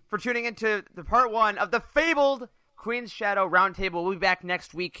you for tuning into the part 1 of the fabled Queen's Shadow Roundtable. We'll be back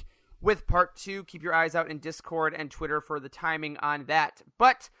next week with part 2. Keep your eyes out in Discord and Twitter for the timing on that.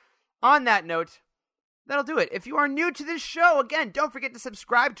 But on that note, that'll do it. If you are new to this show, again, don't forget to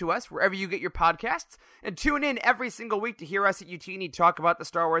subscribe to us wherever you get your podcasts, and tune in every single week to hear us at Utini talk about the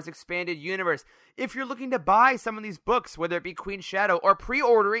Star Wars Expanded Universe. If you're looking to buy some of these books, whether it be Queen's Shadow or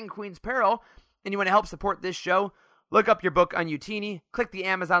pre-ordering Queen's Peril, and you want to help support this show, look up your book on Utini, click the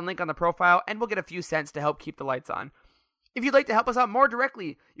Amazon link on the profile, and we'll get a few cents to help keep the lights on. If you'd like to help us out more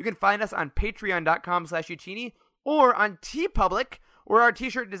directly, you can find us on patreon.com/Utini or on TeePublic, where our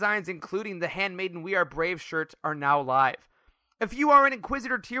t-shirt designs, including the Handmaiden We Are Brave shirt, are now live. If you are an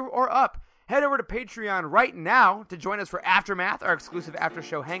Inquisitor tier or up, head over to Patreon right now to join us for Aftermath, our exclusive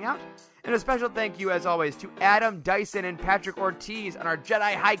after-show hangout. And a special thank you, as always, to Adam Dyson and Patrick Ortiz on our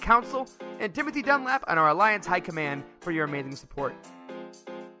Jedi High Council, and Timothy Dunlap on our Alliance High Command for your amazing support.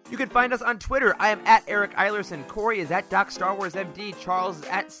 You can find us on Twitter. I am at Eric Eilerson. Corey is at Doc Star Wars MD. Charles is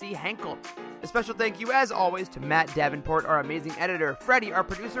at C. Henkel. A special thank you, as always, to Matt Davenport, our amazing editor, Freddie, our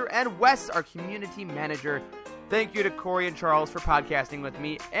producer, and Wes, our community manager. Thank you to Corey and Charles for podcasting with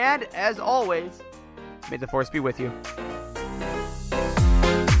me. And, as always, may the Force be with you.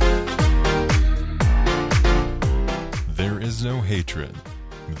 There is no hatred.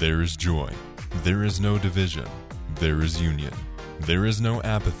 There is joy. There is no division. There is union. There is no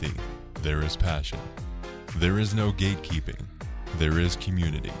apathy. There is passion. There is no gatekeeping. There is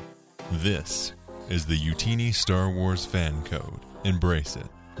community. This is the Utini Star Wars Fan Code. Embrace it,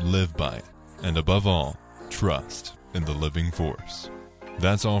 live by it, and above all, trust in the living force.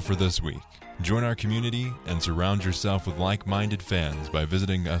 That's all for this week. Join our community and surround yourself with like-minded fans by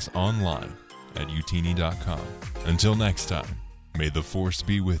visiting us online at utini.com. Until next time, may the force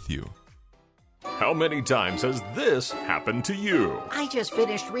be with you. How many times has this happened to you? I just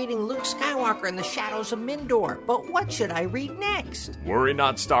finished reading Luke Skywalker and the Shadows of Mindor, but what should I read next? Worry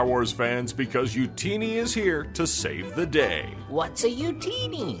not, Star Wars fans, because Utini is here to save the day. What's a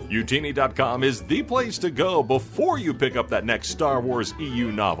Utini? Utini.com is the place to go before you pick up that next Star Wars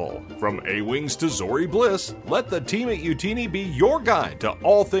EU novel. From A-Wings to Zori Bliss, let the team at Utini be your guide to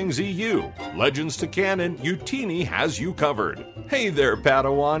all things EU. Legends to canon, Utini has you covered. Hey there,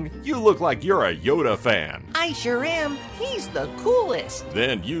 Padawan. You look like you're a Yoda fan. I sure am. He's the coolest.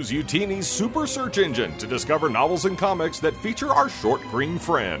 Then use Utini's super search engine to discover novels and comics that feature our short green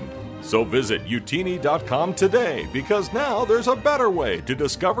friend. So visit Utini.com today, because now there's a better way to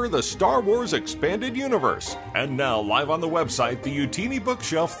discover the Star Wars expanded universe. And now live on the website, the Utini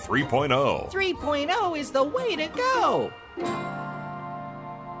Bookshelf 3.0. 3.0 is the way to go.